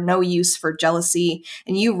wonder, no use for jealousy,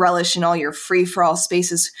 and you relish in all your free-for-all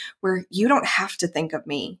spaces where you don't have to think of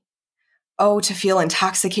me. Oh, to feel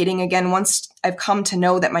intoxicating again once I've come to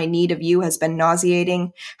know that my need of you has been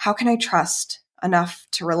nauseating. How can I trust enough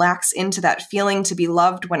to relax into that feeling to be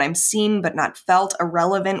loved when I'm seen but not felt,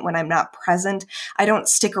 irrelevant when I'm not present? I don't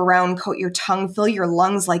stick around, coat your tongue, fill your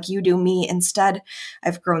lungs like you do me. Instead,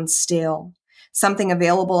 I've grown stale. something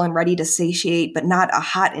available and ready to satiate, but not a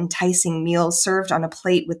hot, enticing meal served on a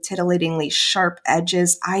plate with titillatingly sharp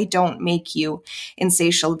edges. I don't make you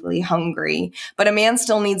insatiably hungry. But a man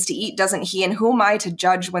still needs to eat, doesn't he? And who am I to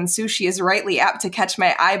judge when sushi is rightly apt to catch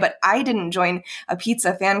my eye? But I didn't join a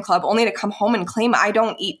pizza fan club only to come home and claim I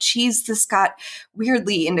don't eat cheese. This got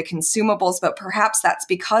weirdly into consumables, but perhaps that's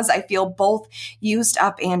because I feel both used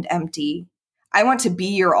up and empty. I want to be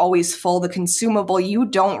your always full, the consumable you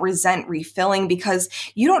don't resent refilling, because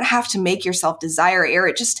you don't have to make yourself desire air.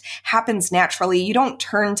 It just happens naturally. You don't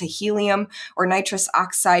turn to helium or nitrous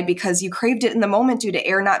oxide because you craved it in the moment due to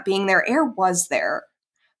air not being there. Air was there.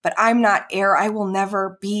 But I'm not air. I will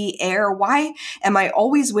never be air. Why am I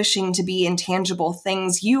always wishing to be intangible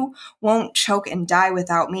things? You won't choke and die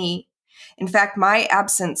without me. In fact, my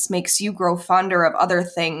absence makes you grow fonder of other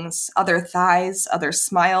things, other thighs, other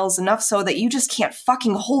smiles, enough so that you just can't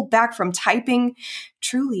fucking hold back from typing.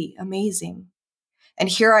 Truly amazing. And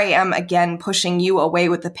here I am again, pushing you away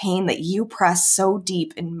with the pain that you press so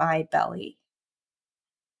deep in my belly.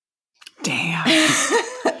 Damn.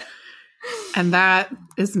 And that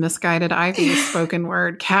is Misguided Ivy spoken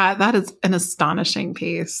word. Kat, that is an astonishing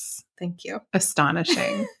piece. Thank you.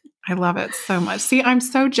 Astonishing. I love it so much. See, I'm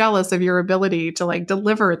so jealous of your ability to like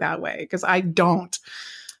deliver that way because I don't.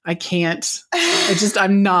 I can't.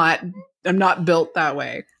 I'm not built that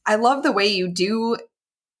way. I love the way you do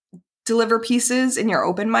deliver pieces in your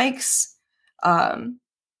open mics.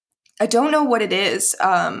 I don't know what it is,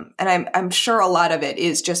 and I'm sure a lot of it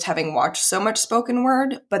is just having watched so much spoken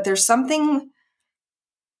word, but there's something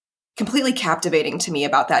completely captivating to me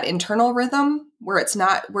about that internal rhythm where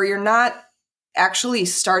you're not actually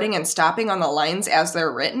starting and stopping on the lines as they're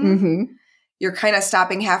written. Mm-hmm. You're kind of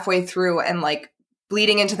stopping halfway through and like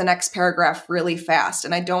bleeding into the next paragraph really fast.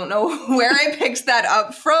 And I don't know where I picked that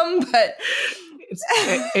up from, but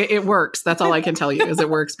it works. That's all I can tell you is it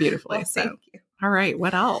works beautifully. Well, so thank you. All right.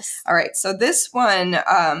 What else? All right. So this one,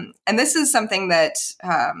 and this is something that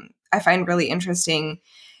I find really interesting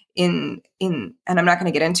in, and I'm not going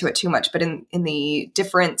to get into it too much, but in the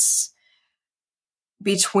difference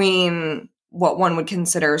between what one would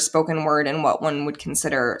consider spoken word and what one would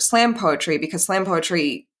consider slam poetry, because slam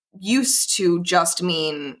poetry used to just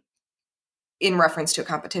mean in reference to a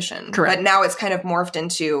competition. Correct. But now it's kind of morphed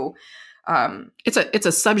into it's a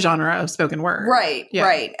subgenre of spoken word. Right, Yeah.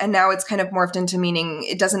 right. And now it's kind of morphed into meaning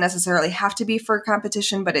it doesn't necessarily have to be for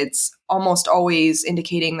competition, but it's almost always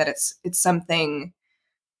indicating that it's something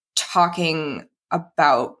talking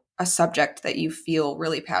about a subject that you feel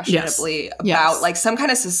really passionately about, Yes. like some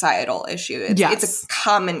kind of societal issue. It's a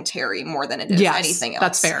commentary more than it is anything else.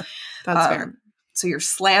 That's fair. That's fair. So you're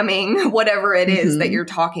slamming whatever it is that you're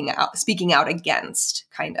speaking out against,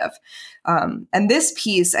 kind of. And this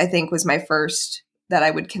piece, I think, was my first that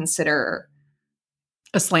I would consider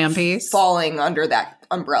A slam piece falling under that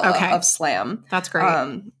umbrella of slam. That's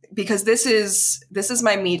great. Because this is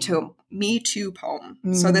my Me Too poem.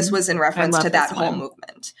 Mm-hmm. So this was in reference to that whole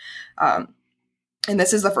movement. And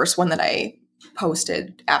this is the first one that I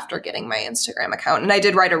posted after getting my Instagram account. And I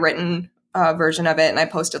did write a written version of it, and I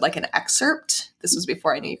posted like an excerpt. This was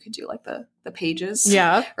before I knew you could do like the pages,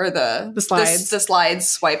 or the slides, the slides,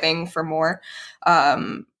 swiping for more,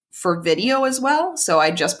 for video as well. So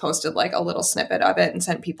I just posted like a little snippet of it and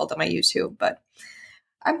sent people to my YouTube, but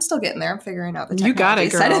I'm still getting there. I'm figuring out the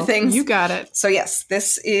technology side of things. You got it. So yes,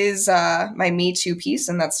 this is my Me Too piece,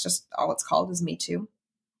 and that's just all it's called is Me Too.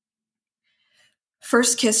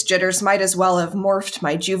 First kiss jitters might as well have morphed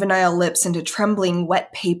my juvenile lips into trembling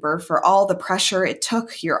wet paper for all the pressure it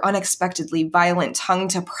took your unexpectedly violent tongue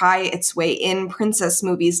to pry its way in. Princess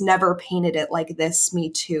movies never painted it like this,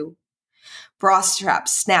 Me Too. Bra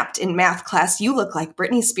straps snapped in math class. You look like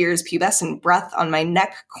Britney Spears' pubescent breath on my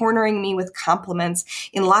neck, cornering me with compliments.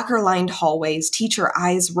 In locker-lined hallways, teacher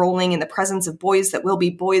eyes rolling in the presence of boys that will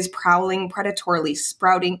be boys prowling, predatorily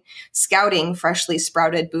scouting freshly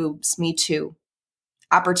sprouted boobs. Me Too.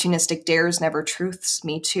 Opportunistic dares, never truths.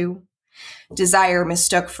 Me Too. Desire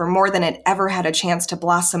mistook for more than it ever had a chance to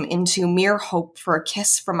blossom into, mere hope for a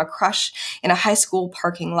kiss from a crush in a high school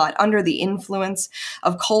parking lot under the influence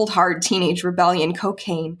of cold, hard teenage rebellion,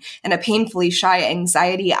 cocaine, and a painfully shy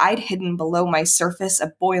anxiety I'd hidden below my surface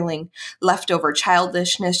of boiling, leftover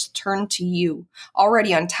childishness turned to you,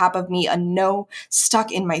 already on top of me, a no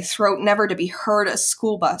stuck in my throat, never to be heard, a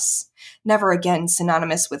school bus, never again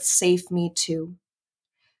synonymous with safe. Me Too.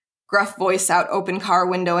 Gruff voice out open car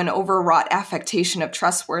window, an overwrought affectation of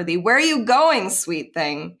trustworthy. Where are you going, sweet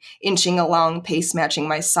thing? Inching along, pace matching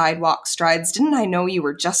my sidewalk strides. Didn't I know you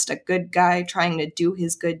were just a good guy trying to do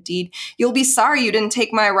his good deed? You'll be sorry you didn't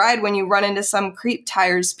take my ride when you run into some creep,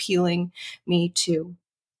 tires peeling. Me too.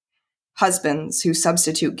 Husbands who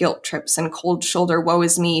substitute guilt trips and cold shoulder woe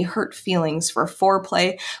is me, hurt feelings for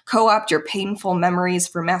foreplay, co-opt your painful memories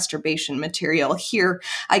for masturbation material. Here,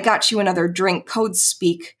 I got you another drink, codes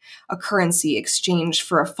speak, a currency exchange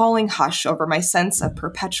for a falling hush over my sense of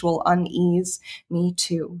perpetual unease. Me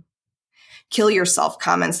too. Kill yourself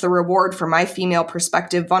comments, the reward for my female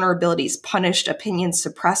perspective, vulnerabilities punished, opinions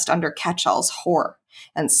suppressed under catch-alls, whore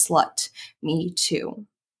and slut. Me too.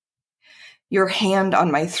 Your hand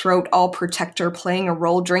on my throat, all protector, playing a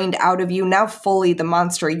role drained out of you, now fully the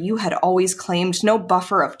monster you had always claimed. No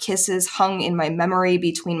buffer of kisses hung in my memory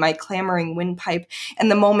between my clamoring windpipe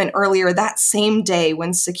and the moment earlier, that same day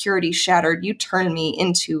when security shattered, you turned me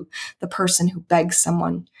into the person who begs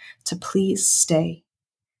someone to please stay.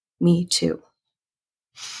 Me too.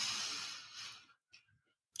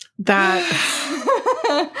 That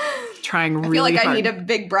trying really I feel like hard. I need a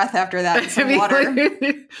big breath after that and some water.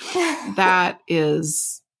 That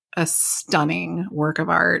is a stunning work of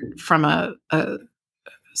art from a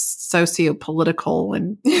socio-political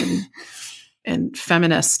and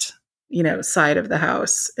feminist, side of the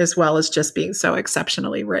house, as well as just being so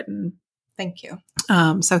exceptionally written. Thank you.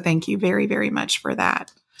 So thank you very, very much for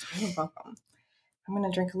that. You're welcome. I'm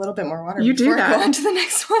going to drink a little bit more water You before do that. I go on to the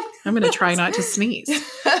next one. I'm going to try not to sneeze.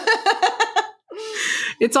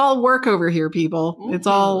 It's all work over here, people. It's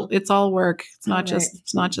all work. It's not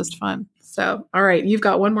just fun. So, all right, you've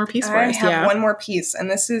got one more piece for us. I have one more piece, and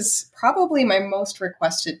this is probably my most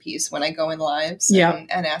requested piece when I go in lives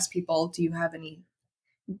and ask people, do you have any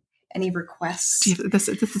requests? This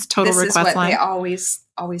is total this request is what line. They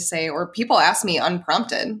always say, or people ask me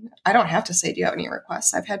unprompted. I don't have to say, do you have any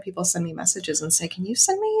requests? I've had people send me messages and say, can you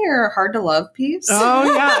send me your Hard to Love piece?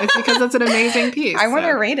 Oh yeah, it's because it's an amazing piece. I want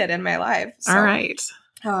to read it in my live. So. All right.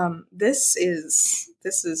 This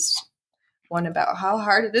is one about how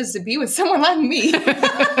hard it is to be with someone like me.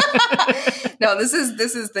 No, this is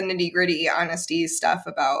the nitty gritty honesty stuff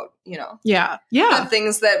about, the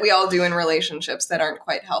things that we all do in relationships that aren't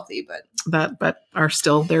quite healthy, but are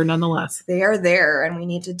still there nonetheless. They are there and we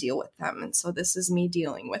need to deal with them. And so this is me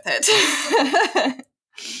dealing with it.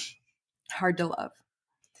 Hard to love.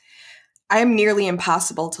 I am nearly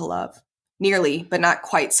impossible to love. Nearly, but not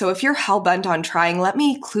quite. So if you're hell-bent on trying, let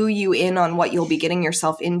me clue you in on what you'll be getting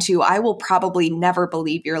yourself into. I will probably never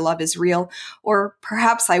believe your love is real, or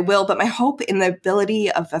perhaps I will, but my hope in the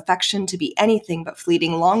ability of affection to be anything but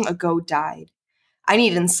fleeting long ago died. I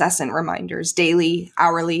need incessant reminders, daily,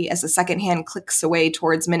 hourly, as the second hand clicks away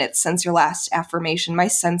towards minutes since your last affirmation. My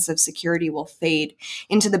sense of security will fade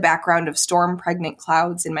into the background of storm-pregnant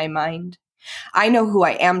clouds in my mind. I know who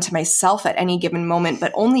I am to myself at any given moment,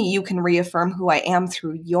 but only you can reaffirm who I am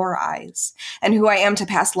through your eyes. And who I am to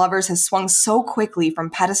past lovers has swung so quickly from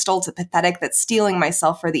pedestal to pathetic that steeling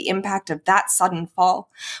myself for the impact of that sudden fall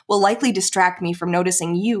will likely distract me from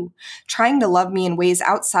noticing you, trying to love me in ways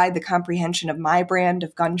outside the comprehension of my brand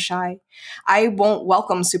of gun-shy. I won't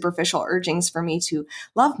welcome superficial urgings for me to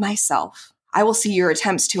love myself. I will see your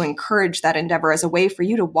attempts to encourage that endeavor as a way for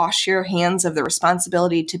you to wash your hands of the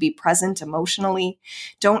responsibility to be present emotionally.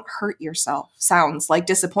 Don't hurt yourself. Sounds like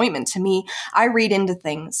disappointment to me. I read into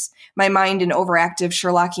things. My mind, an overactive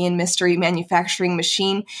Sherlockian mystery manufacturing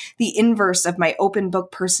machine, the inverse of my open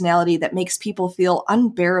book personality that makes people feel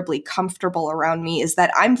unbearably comfortable around me is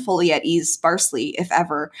that I'm fully at ease sparsely, if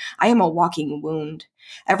ever. I am a walking wound.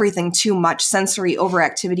 Everything too much sensory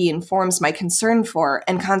overactivity informs my concern for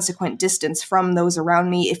and consequent distance from those around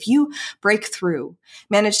me. If you break through,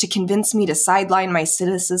 manage to convince me to sideline my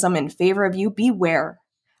cynicism in favor of you, beware.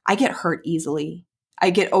 I get hurt easily. I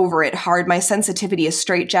get over it hard. My sensitivity is a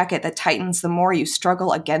straitjacket that tightens the more you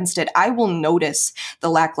struggle against it. I will notice the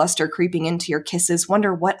lackluster creeping into your kisses,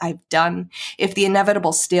 wonder what I've done. If the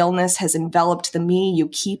inevitable staleness has enveloped the me you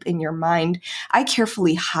keep in your mind, I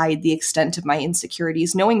carefully hide the extent of my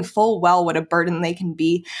insecurities, knowing full well what a burden they can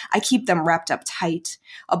be. I keep them wrapped up tight,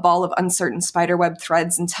 a ball of uncertain spiderweb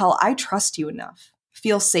threads, until I trust you enough.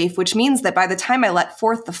 Feel safe, which means that by the time I let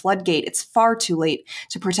forth the floodgate, it's far too late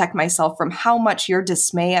to protect myself from how much your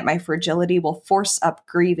dismay at my fragility will force up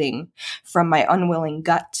grieving from my unwilling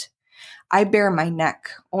gut. I bare my neck,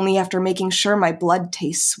 only after making sure my blood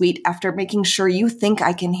tastes sweet, after making sure you think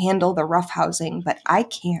I can handle the roughhousing, but I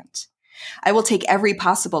can't. I will take every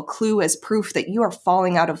possible clue as proof that you are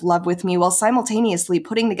falling out of love with me while simultaneously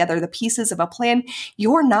putting together the pieces of a plan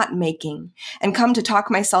you're not making, and come to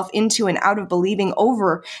talk myself into and out of believing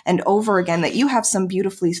over and over again that you have some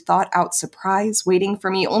beautifully thought out surprise waiting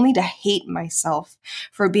for me, only to hate myself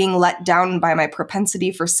for being let down by my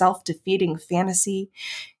propensity for self-defeating fantasy.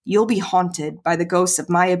 You'll be haunted by the ghosts of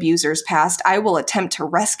my abusers past. I will attempt to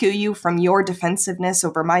rescue you from your defensiveness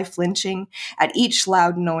over my flinching at each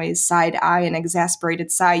loud noise, side eye, and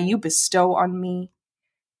exasperated sigh you bestow on me.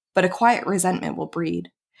 But a quiet resentment will breed,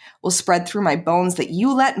 will spread through my bones that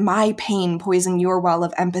you let my pain poison your well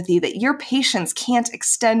of empathy, that your patience can't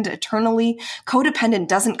extend eternally. Codependent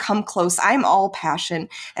doesn't come close. I'm all passion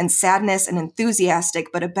and sadness and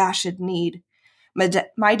enthusiastic, but abashed need.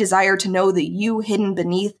 My desire to know that you hidden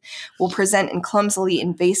beneath will present in clumsily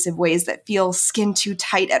invasive ways that feel skin too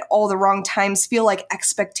tight at all the wrong times, feel like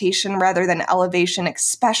expectation rather than elevation,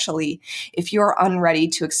 especially if you're unready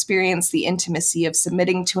to experience the intimacy of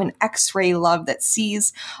submitting to an X-ray love that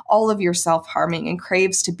sees all of your self-harming and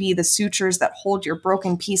craves to be the sutures that hold your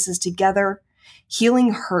broken pieces together.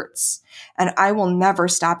 Healing hurts, and I will never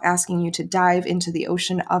stop asking you to dive into the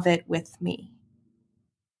ocean of it with me.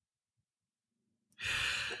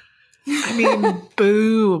 I mean,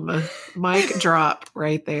 boom, mic drop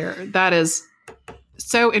right there. That is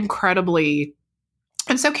so incredibly,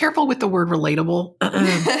 I'm so careful with the word relatable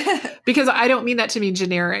because I don't mean that to be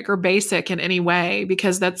generic or basic in any way,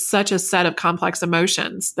 because that's such a set of complex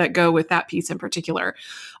emotions that go with that piece in particular,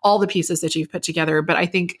 all the pieces that you've put together. But I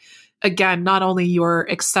think, again, not only your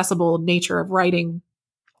accessible nature of writing,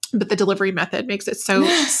 but the delivery method makes it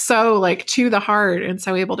so like to the heart and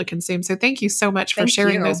so able to consume. So thank you so much for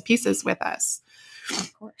sharing those pieces with us.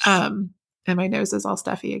 Of course. And my nose is all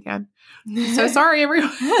stuffy again. So sorry,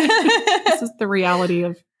 everyone. This is the reality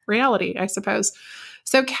of reality, I suppose.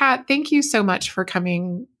 So Kat, thank you so much for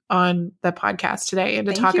coming on the podcast today and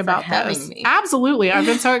to talk about this. Me. Absolutely. I've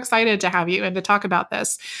been so excited to have you and to talk about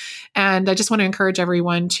this. And I just want to encourage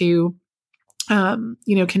everyone to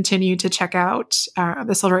continue to check out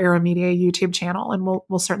the Silver Arrow Media YouTube channel, and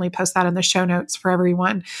we'll certainly post that in the show notes for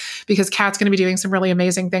everyone, because Kat's going to be doing some really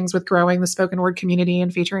amazing things with growing the spoken word community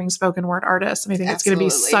and featuring spoken word artists. And I think it's going to be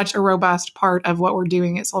such a robust part of what we're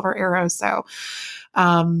doing at Silver Arrow. So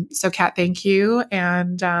Kat, thank you,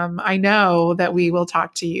 and I know that we will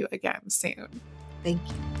talk to you again soon. Thank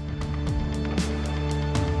you.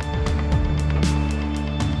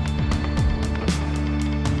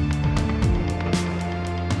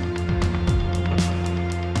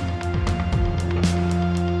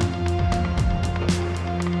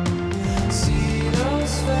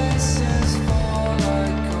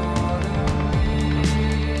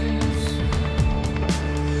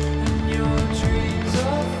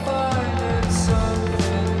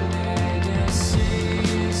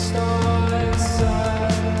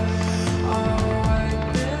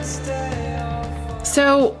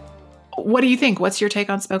 So what do you think? What's your take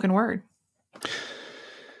on spoken word?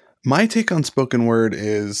 My take on spoken word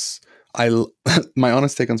is my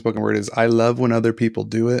honest take on spoken word is I love when other people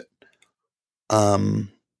do it.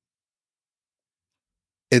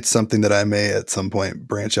 It's something that I may at some point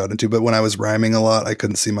branch out into, but when I was rhyming a lot, I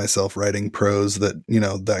couldn't see myself writing prose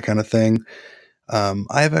that kind of thing.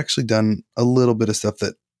 I have actually done a little bit of stuff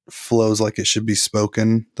that flows like it should be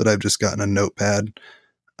spoken, that I've just gotten a notepad.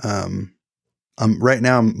 Right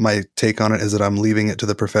now, my take on it is that I'm leaving it to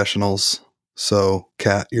the professionals. So,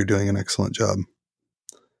 Kat, you're doing an excellent job.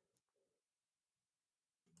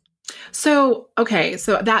 So, okay.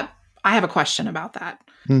 So that I have a question about that.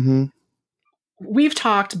 Mm-hmm. We've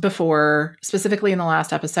talked before, specifically in the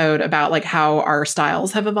last episode, about like how our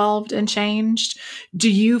styles have evolved and changed. Do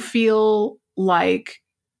you feel like,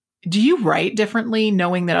 do you write differently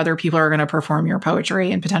knowing that other people are going to perform your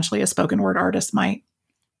poetry and potentially a spoken word artist might?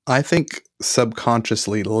 I think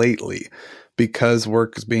subconsciously lately, because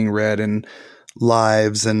work is being read in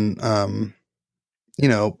lives and,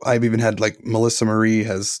 I've even had like Melissa Marie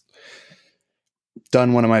has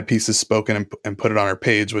done one of my pieces spoken and put it on her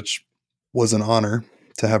page, which was an honor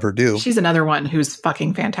to have her do. She's another one who's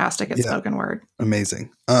fucking fantastic at spoken word. Amazing.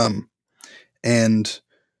 And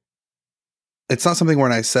it's not something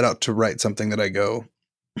when I set out to write something that I go,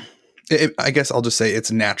 I guess I'll just say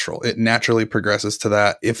it's natural. It naturally progresses to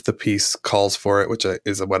that if the piece calls for it, which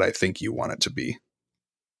is what I think you want it to be.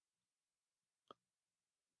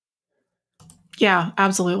 Yeah,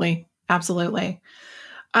 absolutely. Absolutely.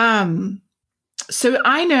 So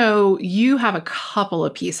I know you have a couple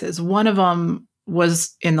of pieces. One of them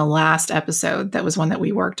was in the last episode. That was one that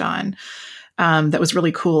we worked on. that was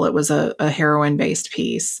really cool. It was a heroine based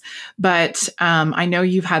piece. But I know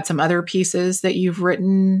you've had some other pieces that you've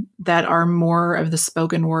written that are more of the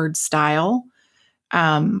spoken word style.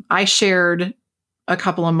 I shared a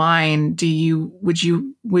couple of mine. Would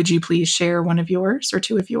you please share one of yours or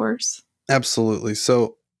two of yours? Absolutely.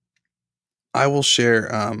 So I will share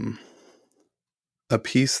a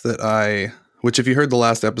piece which if you heard the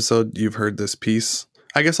last episode, you've heard this piece.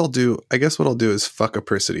 I guess what I'll do is fuck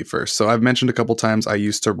apricity first. So I've mentioned a couple times I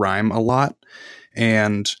used to rhyme a lot,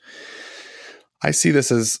 and I see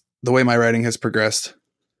this as the way my writing has progressed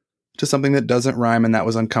to something that doesn't rhyme, and that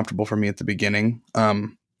was uncomfortable for me at the beginning.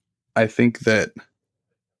 I think that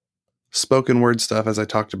spoken word stuff, as I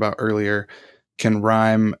talked about earlier, can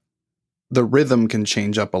rhyme. The rhythm can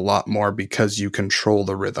change up a lot more because you control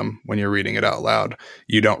the rhythm when you're reading it out loud.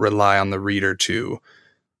 You don't rely on the reader to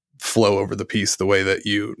flow over the piece the way that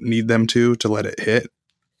you need them to let it hit,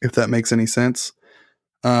 if that makes any sense.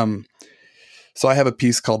 So I have a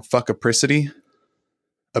piece called Fuck Apricity.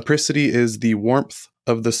 Apricity is the warmth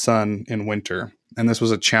of the sun in winter. And this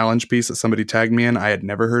was a challenge piece that somebody tagged me in. I had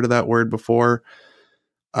never heard of that word before.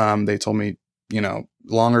 They told me,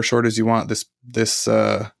 long or short as you want, this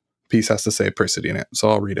piece has to say apricity in it. So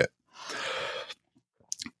I'll read it.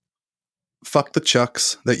 Fuck the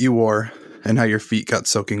chucks that you wore and how your feet got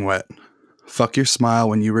soaking wet. Fuck your smile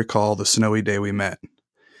when you recall the snowy day we met.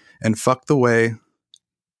 And fuck the way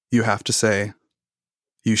you have to say,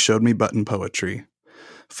 you showed me button poetry.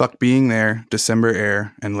 Fuck being there, December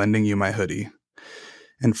air, and lending you my hoodie.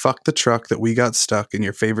 And fuck the truck that we got stuck in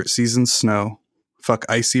your favorite season's snow. Fuck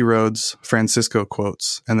icy roads, Francisco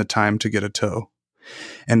quotes, and the time to get a tow.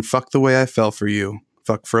 And fuck the way I fell for you.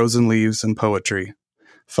 Fuck frozen leaves and poetry.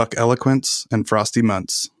 Fuck eloquence and frosty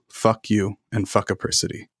months. Fuck you and fuck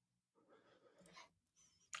apricity.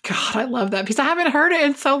 God, I love that piece. I haven't heard it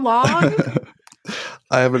in so long.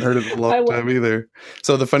 I haven't heard it in a long time either.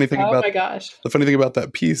 So the funny thing about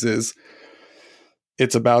that piece is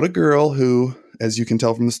it's about a girl who, as you can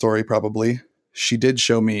tell from the story, probably, she did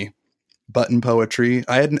show me button poetry.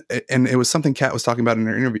 And it was something Kat was talking about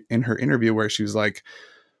in her interview where she was like,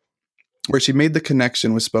 where she made the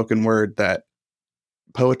connection with spoken word that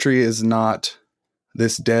poetry is not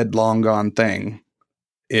this dead, long gone thing.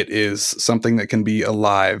 It is something that can be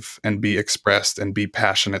alive and be expressed and be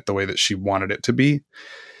passionate the way that she wanted it to be.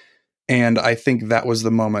 And I think that was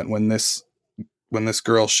the moment when this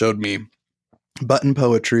girl showed me button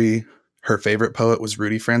poetry. Her favorite poet was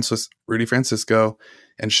Rudy Francisco,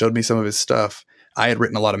 and showed me some of his stuff. I had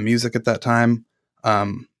written a lot of music at that time.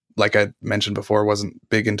 Like I mentioned before, wasn't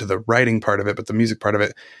big into the writing part of it, but the music part of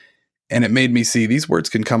it. And it made me see these words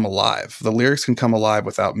can come alive. The lyrics can come alive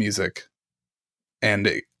without music. And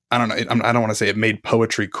I don't know. I don't want to say it made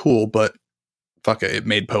poetry cool, but fuck it, it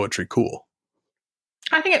made poetry cool.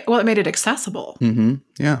 I think it made it accessible. Mm-hmm.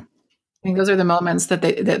 Yeah. I think those are the moments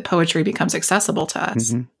that poetry becomes accessible to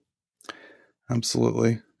us. Mm-hmm.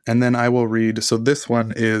 Absolutely. And then I will read. So this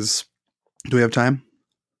one is, do we have time?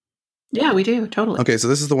 Yeah, we do. Totally. Okay. So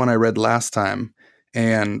this is the one I read last time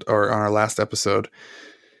or on our last episode.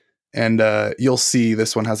 And you'll see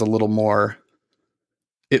this one has a little more,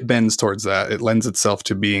 it bends towards that. It lends itself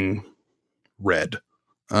to being read.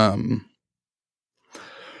 I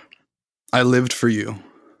lived for you,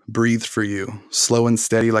 breathed for you, slow and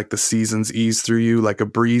steady like the seasons ease through you, like a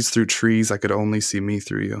breeze through trees. I could only see me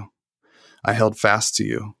through you. I held fast to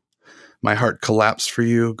you. My heart collapsed for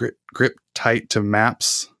you, gripped tight to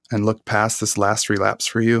maps, and looked past this last relapse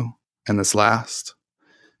for you, and this last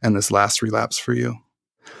relapse for you.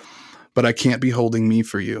 But I can't be holding me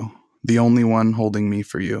for you, the only one holding me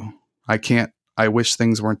for you. I wish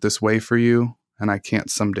things weren't this way for you, and I can't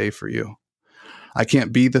someday for you. I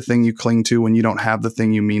can't be the thing you cling to when you don't have the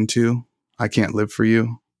thing you mean to. I can't live for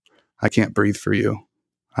you. I can't breathe for you.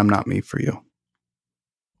 I'm not me for you.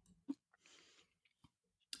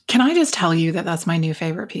 Can I just tell you that that's my new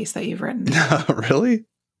favorite piece that you've written? Really?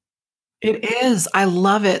 It is. I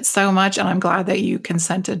love it so much. And I'm glad that you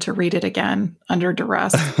consented to read it again under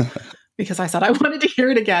duress because I said I wanted to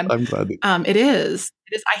hear it again. I'm glad. It is.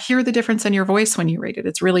 I hear the difference in your voice when you read it.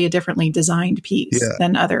 It's really a differently designed piece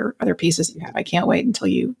than other pieces you have. I can't wait until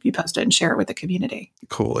you post it and share it with the community.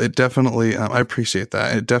 Cool. It definitely, I appreciate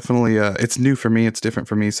that. It definitely, it's new for me. It's different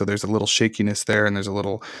for me. So there's a little shakiness there and there's a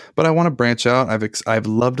little, but I want to branch out. I've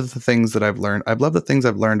loved the things that I've learned. I've loved the things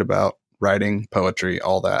I've learned about writing, poetry,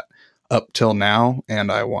 all that up till now.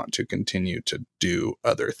 And I want to continue to do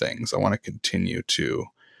other things. I want to continue to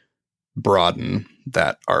broaden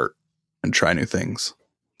that art and try new things.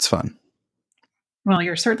 It's fun. Well,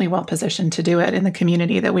 you're certainly well positioned to do it in the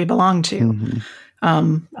community that we belong to.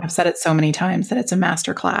 Mm-hmm. I've said it so many times that it's a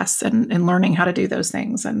masterclass in learning how to do those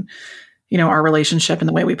things. And, you know, our relationship and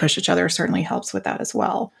the way we push each other certainly helps with that as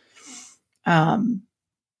well.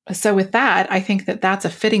 So with that, I think that that's a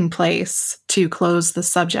fitting place to close the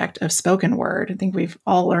subject of spoken word. I think we've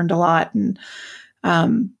all learned a lot and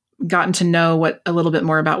gotten to know a little bit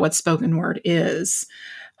more about what spoken word is.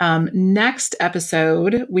 Next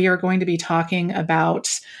episode, we are going to be talking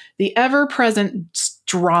about the ever-present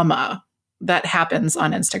drama that happens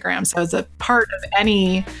on Instagram. So as a part of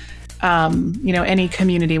any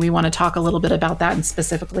community, we want to talk a little bit about that and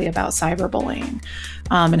specifically about cyberbullying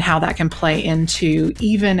and how that can play into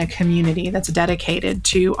even a community that's dedicated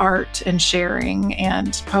to art and sharing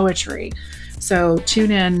and poetry. So tune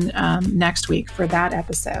in next week for that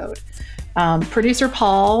episode. Producer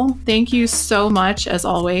Paul, thank you so much, as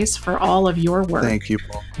always, for all of your work. Thank you,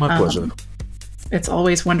 Paul. My pleasure. It's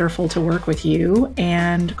always wonderful to work with you.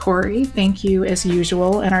 And Corey, thank you as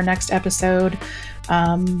usual. And our next episode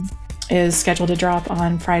is scheduled to drop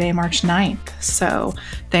on Friday, March 9th. So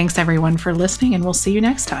thanks everyone for listening, and we'll see you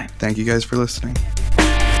next time. Thank you guys for listening.